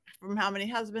story from how many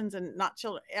husbands and not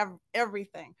children,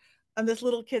 everything on this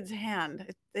little kid's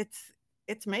hand.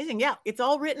 It's amazing. Yeah, it's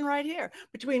all written right here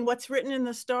between what's written in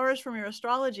the stars from your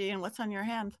astrology and what's on your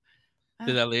hand.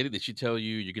 Did she tell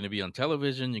you you're going to be on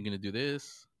television? You're going to do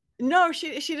this? No, she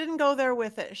didn't go there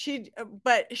with it.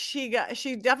 But she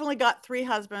definitely got 3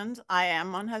 husbands. I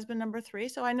am on husband number 3,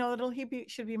 so I know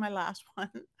should be my last one.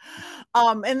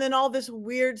 And then all this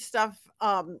weird stuff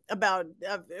about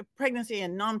pregnancy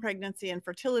and non-pregnancy and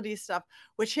fertility stuff,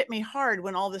 which hit me hard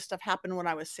when all this stuff happened when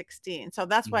I was 16. So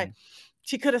that's why Mhm.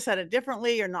 she could have said it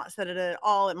differently or not said it at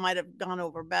all. It might have gone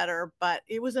over better, but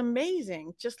it was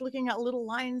amazing just looking at little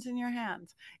lines in your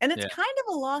hands. And it's Yeah. kind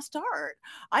of a lost art.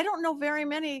 I don't know very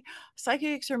many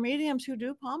psychics or mediums who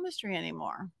do palmistry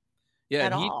anymore Yeah, at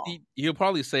and all. he'll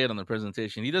probably say it on the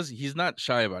presentation. He's not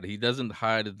shy about it. He doesn't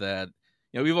hide that.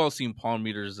 We've all seen palm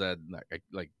readers at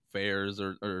like fairs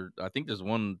or I think there's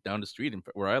one down the street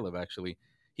where I live actually.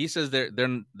 He says they're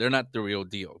not the real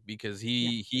deal because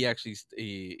Yeah. he actually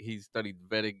he studied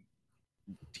Vedic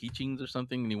teachings or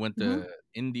something, and he went Hmm. to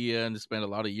India and spent a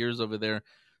lot of years over there.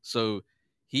 So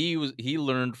he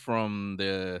learned from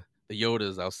the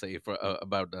Yodas, I'll say,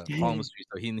 about palmistry.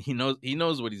 So he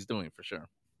knows what he's doing for sure.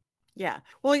 Yeah.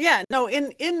 Well, yeah. No,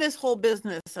 in this whole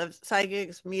business of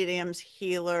psychics, mediums,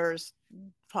 healers,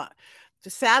 fu-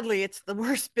 sadly, it's the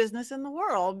worst business in the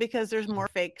world because there's more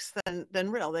fakes than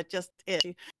real. That just is.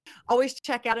 You always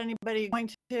check out anybody you're going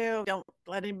to. Don't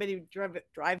let anybody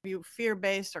drive you fear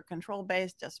based or control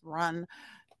based. Just run.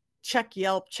 Check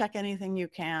Yelp. Check anything you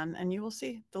can, and you will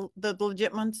see the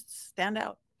legit ones stand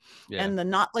out, Yeah. and the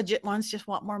not legit ones just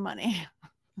want more money,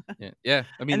 Yeah, yeah.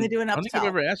 I and they mean, do an I don't think I've upsell.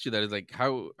 ever asked you that. Is like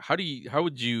how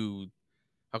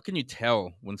can you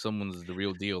tell when someone's the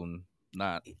real deal and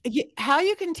not? How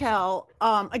you can tell,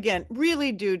 again,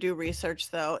 really do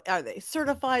research though. Are they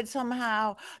certified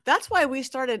somehow? That's why we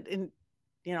started in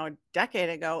a decade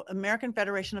ago, American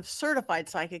Federation of Certified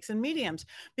Psychics and Mediums,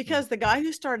 because the guy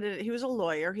who started it, he was a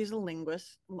lawyer, he's a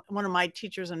linguist, one of my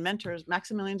teachers and mentors,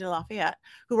 Maximilian de Lafayette,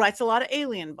 who writes a lot of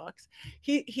alien books.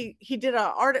 He did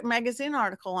a magazine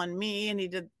article on me, and he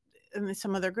did and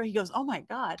some other girl. He goes, "Oh my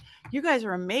God, you guys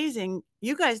are amazing.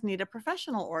 You guys need a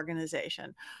professional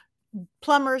organization.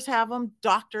 Plumbers have them,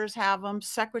 doctors have them,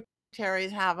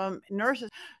 secretaries have them, nurses."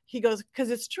 He goes, because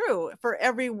it's true. For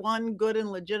every one good and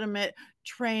legitimate,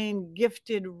 trained,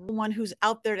 gifted one who's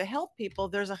out there to help people,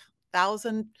 there's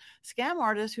 1,000 scam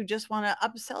artists who just want to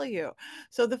upsell you.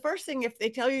 So the first thing, if they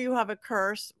tell you you have a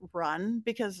curse, run,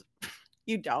 because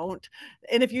you don't.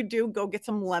 And if you do, go get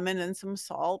some lemon and some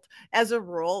salt. As a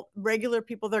rule, regular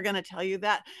people, they're going to tell you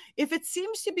that. If it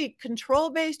seems to be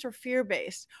control-based or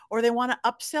fear-based, or they want to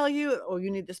upsell you, "Oh,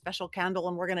 you need the special candle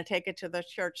and we're going to take it to the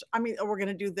church. Or we're going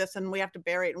to do this and we have to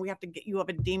bury it and we have to get you up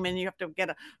a demon. You have to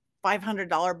get a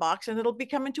 $500 box and it'll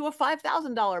become into a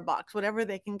 $5,000 box, whatever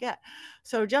they can get."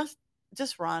 So just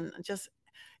run.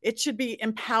 It should be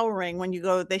empowering when you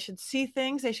go. They should see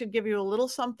things. They should give you a little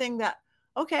something that,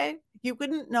 okay, you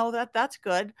couldn't know that. That's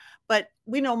good. But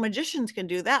we know magicians can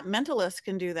do that. Mentalists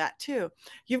can do that too.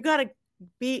 You've got to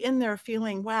be in there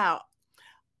feeling, wow,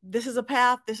 this is a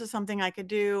path. This is something I could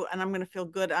do. And I'm going to feel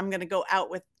good. I'm going to go out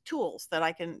with tools that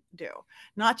I can do.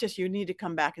 Not just, you need to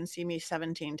come back and see me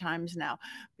 17 times now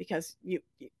because you've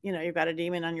got a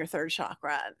demon on your third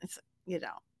chakra. It's,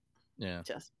 Yeah.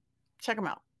 just check them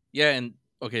out. Yeah, and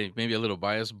okay, maybe a little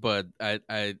biased, but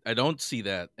I don't see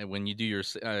that when you do your,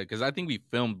 because I think we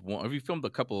filmed a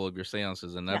couple of your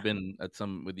seances, and I've been at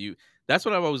some with you. That's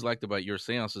what I've always liked about your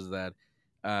seances, that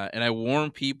and I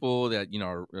warn people that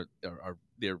are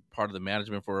they're part of the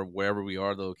management for wherever we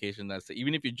are, the location. That's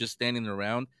even if you're just standing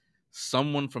around,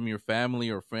 someone from your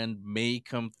family or friend may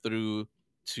come through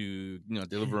to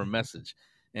deliver a message.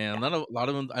 And a lot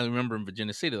of them, I remember in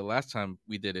Virginia City, the last time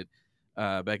we did it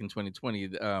back in 2020,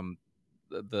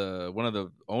 the one of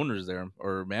the owners there,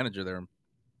 or manager there,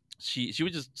 she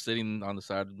was just sitting on the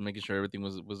side making sure everything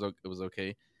was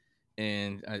okay.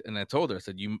 And I told her, I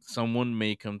said, someone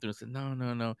may come through. And said,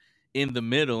 no. In the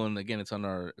middle, and again, it's on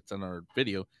our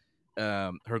video.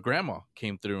 Her grandma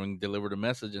came through and delivered a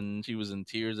message, and she was in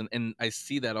tears. And I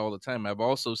see that all the time. I've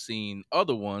also seen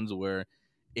other ones where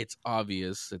it's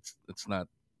obvious it's not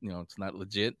it's not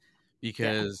legit,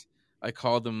 because I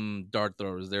call them dart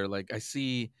throwers. They're like, I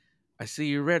see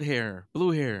your red hair,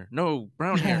 blue hair, no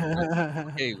brown hair.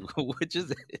 Like, okay, which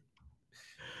is it?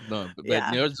 No,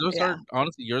 but those are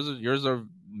honestly yours are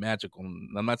magical.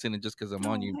 I'm not saying it just because I'm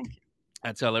on you.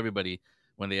 I tell everybody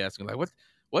when they ask me, like,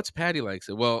 what's Patti like?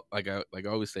 So, well, like I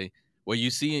always say, well,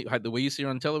 you see the way you see her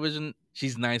on television,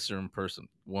 she's nicer in person.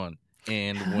 One,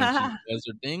 and when she does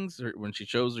her things, or when she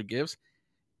shows her gifts,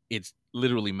 it's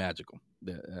literally magical.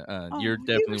 You're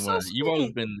definitely one. You've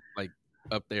always been like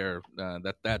up there.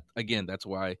 That again, that's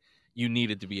why you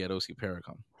needed to be at OC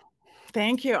Paracon.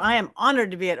 Thank you. I am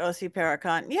honored to be at OC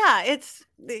Paracon. Yeah, it's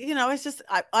it's just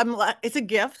it's a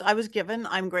gift I was given.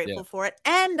 I'm grateful for it,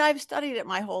 and I've studied it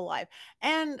my whole life.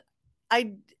 And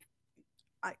I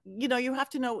you have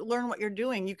to learn what you're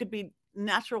doing. You could be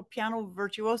natural piano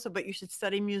virtuoso, but you should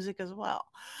study music as well.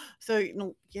 So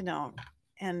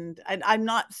and I'm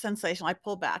not sensational. I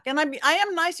pull back, and I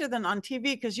am nicer than on TV,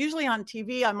 because usually on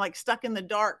TV I'm like stuck in the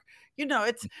dark.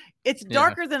 It's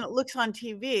darker than it looks on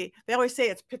TV. They always say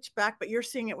it's pitch black, but you're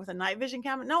seeing it with a night vision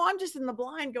camera. No, I'm just in the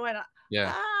blind going,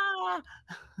 ah.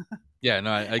 Yeah,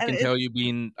 no, I can tell you,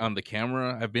 being on the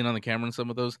camera, I've been on the camera in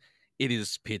some of those. It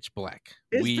is pitch black.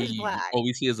 Pitch black. All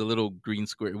we see is a little green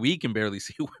square. We can barely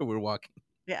see where we're walking.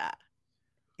 Yeah.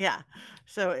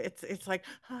 So it's like,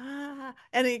 ah.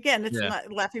 And again, it's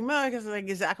not laughing mode, because like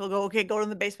Zach will go, okay, go to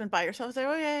the basement by yourself. Say,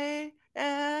 okay,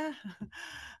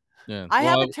 yeah. I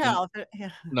have a tell.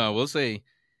 No, we'll say,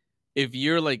 if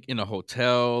you're like in a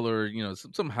hotel or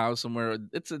some house somewhere,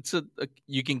 it's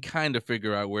you can kind of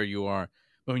figure out where you are.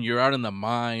 But when you're out in the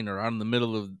mine or out in the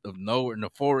middle of nowhere, in the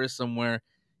forest somewhere,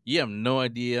 you have no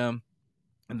idea.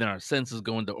 And then our senses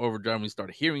go into overdrive, and we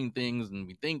start hearing things, and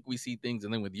we think we see things,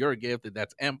 and then with your gift,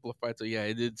 that's amplified. So yeah,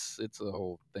 it's a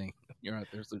whole thing. You're out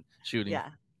there shooting.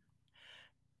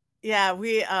 Yeah,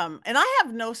 we and I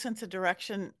have no sense of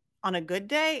direction on a good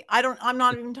day. I'm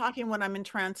not even talking when I'm in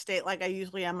trance state like I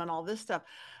usually am, and all this stuff.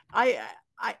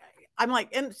 I'm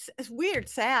like, and it's weird,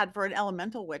 sad for an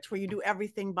elemental witch, where you do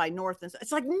everything by north, and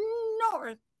it's like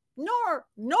north.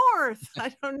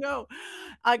 I don't know,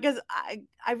 because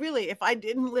I really, if I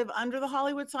didn't live under the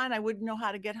Hollywood sign, I wouldn't know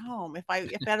how to get home. If I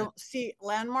don't see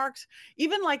landmarks,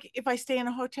 even like if I stay in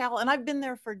a hotel, and I've been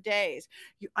there for days,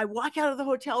 I walk out of the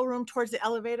hotel room towards the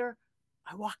elevator,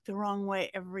 I walk the wrong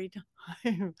way every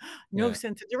time. No Yeah.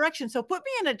 sense of direction. So put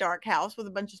me in a dark house with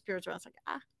a bunch of spirits around. It's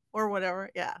like, or whatever.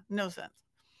 Yeah, no sense.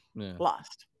 Yeah.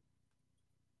 Lost.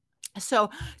 So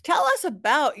tell us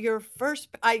about your first.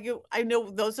 I know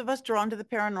those of us drawn to the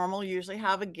paranormal usually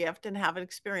have a gift and have an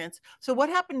experience. So what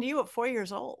happened to you at 4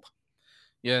 years old?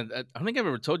 Yeah. I don't think I've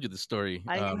ever told you the story You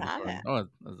before. haven't. Oh,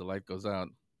 as the light goes out.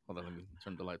 Hold on, let me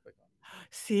turn the light back on.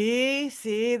 See,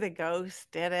 the ghost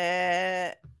did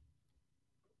it.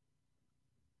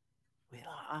 We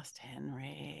lost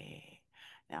Henry.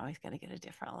 Now he's got to get a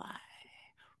different light.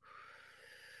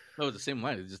 No, it's the same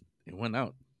light. It went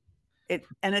out.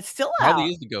 And it's still Probably out.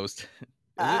 is the ghost. Is it?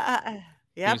 Can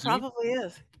Yeah, you see me? probably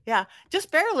is. Yeah,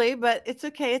 just barely, but it's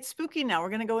okay. It's spooky now. We're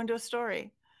gonna go into a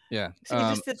story. Yeah. So you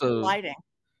just did the lighting.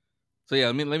 So yeah,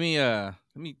 let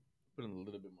me put in a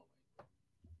little bit more.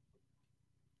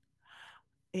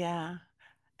 Yeah.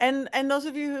 And those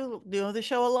of you who know the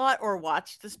show a lot or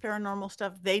watch this paranormal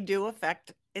stuff, they do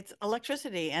affect it's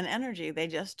electricity and energy. They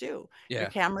just do. Your Yeah.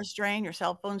 cameras drain, your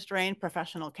cell phones drain,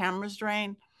 professional cameras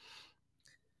drain.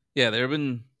 Yeah, there have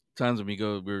been times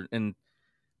when and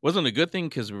wasn't a good thing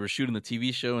because we were shooting the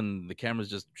TV show and the cameras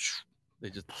just they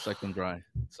just sucked them dry.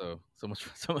 So much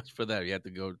so much for that.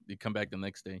 You come back the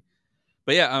next day.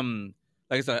 But yeah,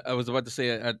 like I said, I was about to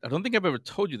say I don't think I've ever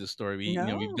told you this story. We've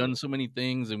done No. so many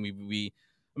things and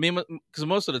I mean, because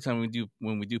most of the time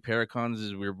when we do Paracons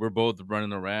is we're both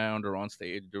running around or on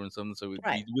stage doing something, so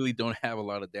Right. we really don't have a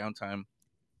lot of downtime.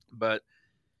 But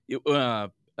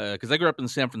because I grew up in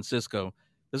San Francisco.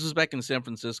 This was back in San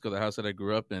Francisco, the house that I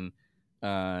grew up in.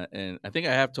 And I think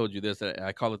I have told you this. That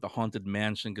I call it the haunted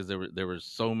mansion because there were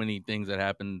so many things that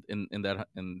happened in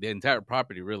the entire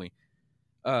property. Really,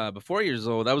 but 4 years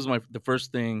old, that was the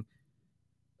first thing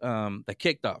that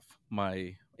kicked off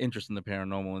my interest in the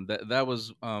paranormal, and that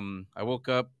was I woke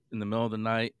up in the middle of the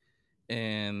night,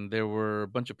 and there were a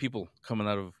bunch of people coming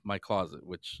out of my closet,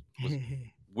 which was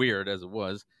weird as it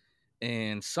was,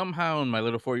 and somehow in my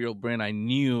little 4-year-old brain I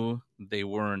knew they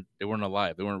weren't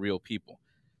alive, they weren't real people.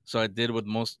 So I did what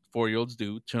most 4-year-olds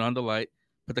do: turn on the light,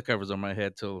 put the covers on my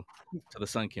head till the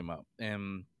sun came out.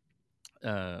 And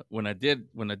when I did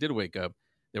wake up,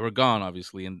 they were gone,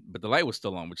 obviously, but the light was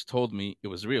still on, which told me it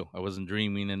was real. I wasn't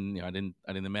dreaming, and I didn't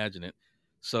imagine it.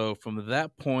 So from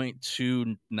that point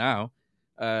to now,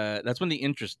 that's when the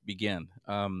interest began.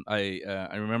 I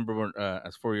remember when,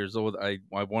 as 4 years old, I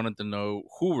wanted to know,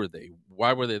 who were they,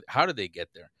 why were they, how did they get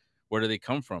there, where did they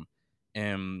come from,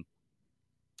 and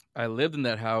I lived in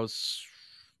that house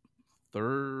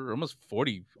almost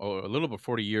 40 or a little bit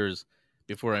 40 years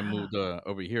before I Wow. moved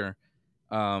over here.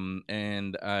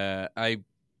 And I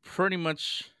pretty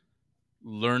much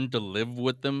learned to live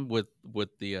with them with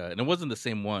the and it wasn't the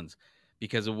same ones,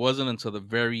 because it wasn't until the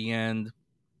very end,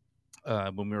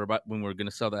 when we were going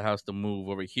to sell the house to move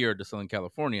over here to Southern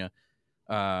California.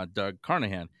 Doug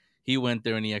Carnahan, he went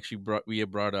there and he actually brought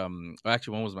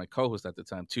actually, one was my co-host at the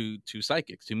time, two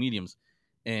psychics, two mediums,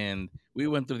 and we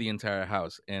went through the entire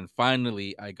house, and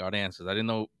finally I got answers. I didn't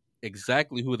know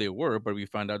exactly who they were, but we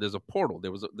found out there's a portal.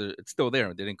 It's still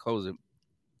there. They didn't close it.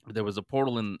 There was a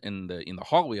portal in the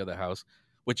hallway of the house,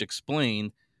 which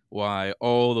explained why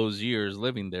all those years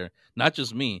living there, not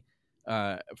just me,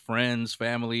 friends,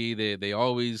 family, they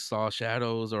always saw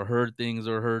shadows or heard things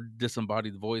or heard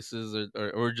disembodied voices,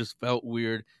 or just felt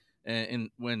weird. And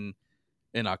when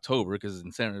in October, because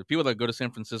people that go to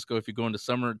San Francisco, if you go into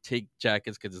summer, take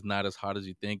jackets because it's not as hot as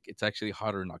you think. It's actually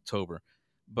hotter in October.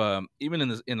 But even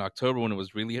in October, when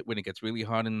it gets really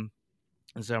hot in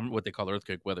what they call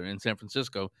earthquake weather in San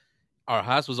Francisco, our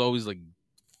house was always like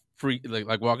free,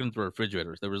 like walking into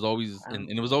refrigerators. There was always, and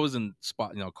it was always in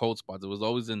cold spots. It was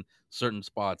always in certain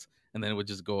spots, and then it would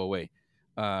just go away.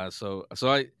 So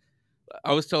I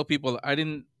always tell people I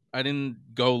didn't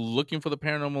go looking for the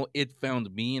paranormal. It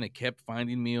found me, and it kept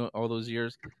finding me all those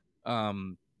years.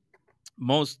 Um,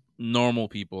 Most normal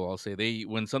people, I'll say, they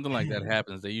when something like that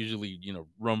happens, they usually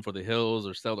run for the hills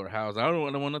or sell their house. I don't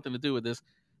want nothing to do with this.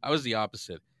 I was the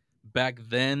opposite. Back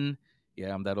then,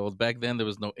 yeah, I'm that old. Back then, there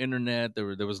was no internet. There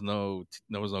was no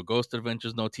Ghost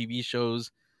Adventures, no TV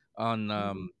shows on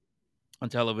Mhm. on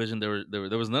television.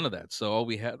 There was none of that. So all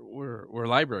we had were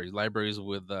libraries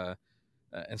with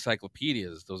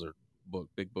encyclopedias. Those are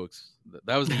big books.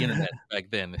 That was the internet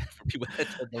back then. For people that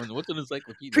don't know, what's an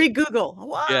encyclopedia? Pre-Google.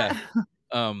 Yeah.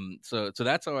 What? So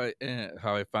that's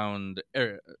how I found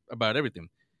about everything.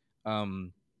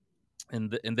 Um,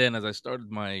 and then as I started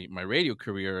my radio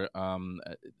career,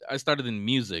 I started in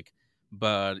music,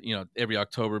 but every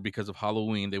October, because of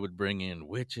Halloween, they would bring in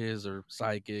witches or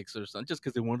psychics or something, just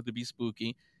because they wanted to be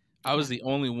spooky. I was Yeah. the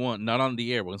only one not on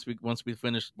the air. Once we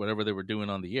finished whatever they were doing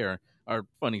on the air, our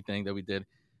funny thing that we did,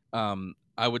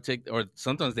 I would take, or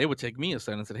sometimes they would take me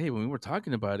aside and said, "Hey, when we were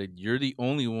talking about it, you're the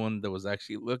only one that was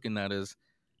actually looking at us,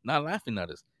 not laughing at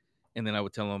us." And then I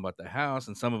would tell them about the house,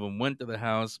 and some of them went to the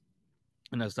house,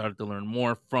 and I started to learn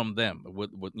more from them. What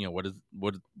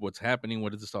what's happening?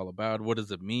 What is this all about? What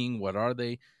does it mean? What are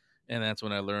they? And that's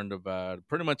when I learned about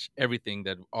pretty much everything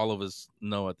that all of us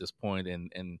know at this point.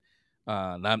 And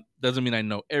that doesn't mean I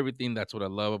know everything. That's what I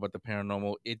love about the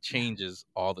paranormal. It Yeah. changes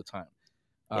all the time.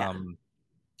 Yeah. Um,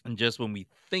 and just when we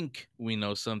think we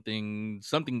know something,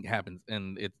 something happens,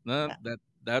 and it's not Yeah.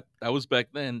 that was back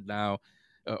then. Now,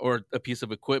 or a piece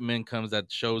of equipment comes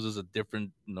that shows us a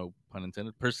different, no pun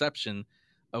intended, perception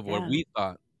of what Yeah. we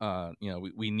thought,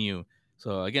 we knew.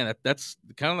 So again, that's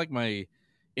kind of like my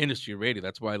industry radio.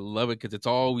 That's why I love it, because it's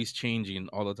always changing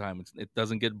all the time. It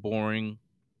doesn't get boring.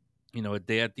 A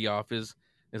day at the office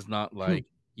is not like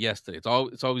yesterday.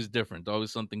 It's always different.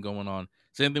 Always something going on.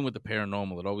 Same thing with the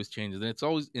paranormal. It always changes,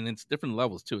 and it's different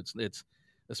levels too. It's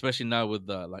especially now with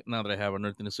like now that I have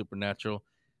Unearthed in the Supernatural,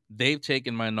 they've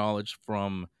taken my knowledge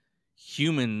from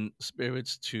human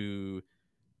spirits to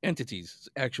entities,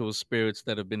 actual spirits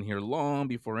that have been here long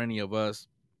before any of us,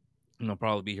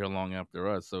 probably be here long after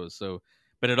us.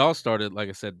 But it all started, like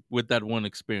I said, with that one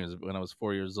experience when I was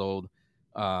 4 years old.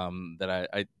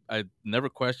 That I never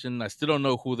questioned. I still don't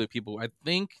know who the people. I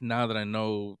think now that I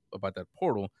know about that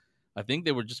portal, I think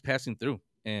they were just passing through,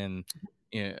 and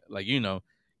like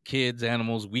kids,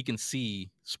 animals, we can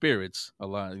see spirits a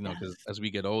lot. Because Yes. as we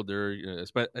get older,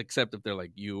 except if they're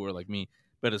like you or like me,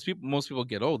 but as most people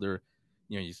get older,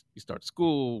 you start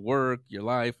school, work, your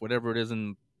life, whatever it is,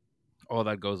 and all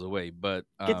that goes away. But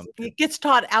It gets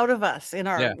taught out of us in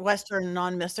our yeah, Western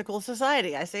non-mystical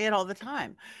society. I say it all the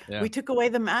time. yeah, We took away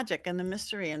the magic and the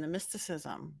mystery and the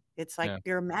mysticism. It's like yeah,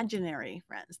 your imaginary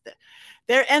friends.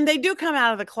 And they do come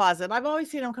out of the closet. I've always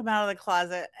seen them come out of the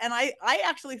closet, and I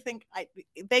actually think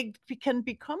they can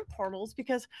become portals,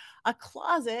 because a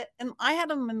closet, and I had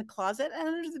them in the closet and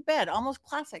under the bed, almost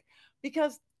classic,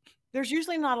 because there's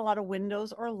usually not a lot of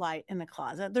windows or light in the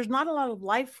closet. There's not a lot of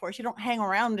life force. You don't hang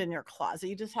around in your closet.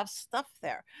 You just have stuff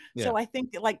there. yeah. So I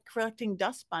think that, like collecting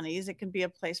dust bunnies, it can be a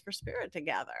place for spirit to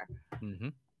gather. Hmm.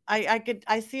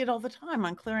 I see it all the time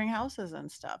on clearing houses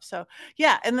and stuff. So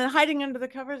yeah, and then hiding under the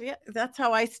covers. Yeah, that's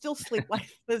how I still sleep like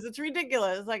this. It's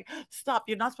ridiculous. It's like, stop.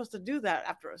 You're not supposed to do that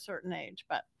after a certain age.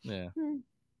 But Yeah.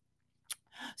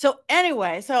 so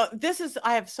anyway, so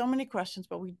I have so many questions,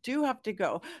 but we do have to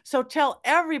go. So tell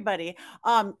everybody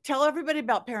about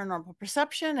Paranormal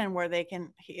Perception and where they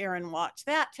can hear and watch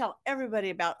that. Tell everybody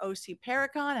about OC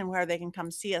Paracon and where they can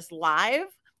come see us live.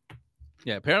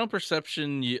 Yeah, Paranormal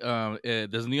Perception.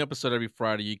 There's a new episode every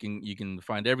Friday. You can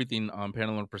find everything on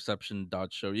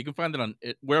paranormalperception.show. You can find it on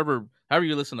wherever, however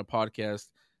you listen to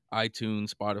podcasts,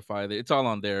 iTunes, Spotify. It's all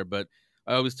on there. But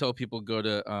I always tell people go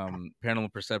to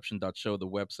paranormalperception.show, the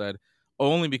website,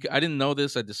 only because I didn't know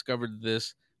this. I discovered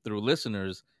this through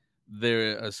listeners.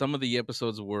 There, some of the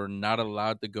episodes were not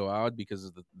allowed to go out because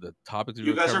of the topics we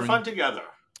You were guys are fun covering. together.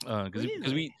 Because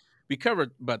Really? we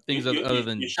covered about things other You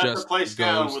than shut the just place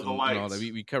down ghosts with the and all that.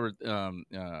 lights, We covered and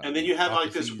then you had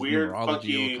like this prophecies, weird, numerology, all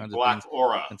funky kinds of black things,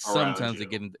 aura and around sometimes they you.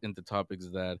 get into topics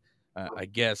that I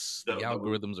guess the The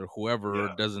algorithms or whoever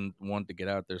Yeah. doesn't want to get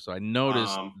out there. So I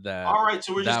noticed that All right,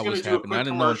 so we're just that going was to do a happening. I quick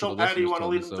didn't know until commercial. the Patty, you listeners want to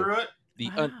told me. lead them So through it? the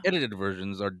Wow. unedited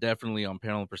versions are definitely on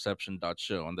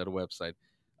paranormalperception.show on that website.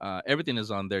 Everything is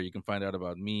on there. You can find out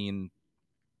about me and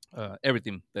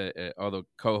everything, all the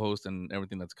co-hosts and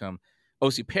everything that's come.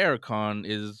 OC Paracon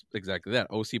is exactly that,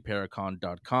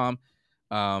 ocparacon.com.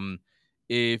 Um,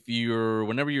 if you're,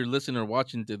 whenever you're listening or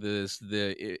watching to this,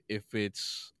 if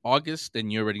it's August, then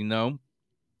you already know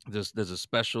there's a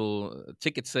special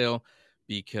ticket sale,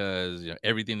 because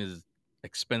everything is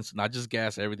expensive, not just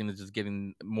gas. Everything is just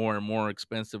getting more and more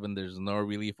expensive, and there's no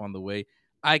relief on the way.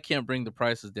 I can't bring the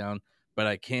prices down, but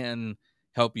I can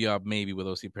help you out maybe with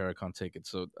OC Paracon tickets.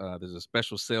 So there's a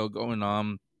special sale going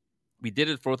on. We did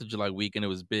it 4th of July weekend. It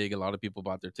was big. A lot of people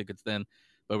bought their tickets then,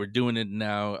 but we're doing it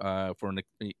now for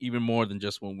even more than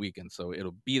just one weekend. So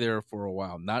it'll be there for a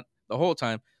while, not the whole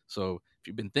time. So if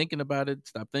you've been thinking about it,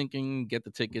 stop thinking, get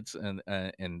the tickets, and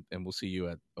we'll see you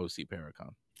at OC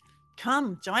Paracon.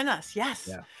 Come join us. Yes.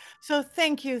 Yeah. So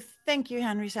thank you. Thank you,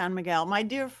 Henry San Miguel, my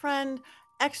dear friend,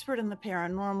 expert in the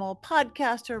paranormal,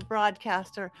 podcaster,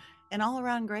 broadcaster, and all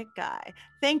around great guy.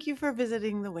 Thank you for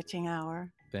visiting the Witching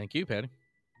Hour. Thank you, Patty.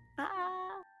 Bye.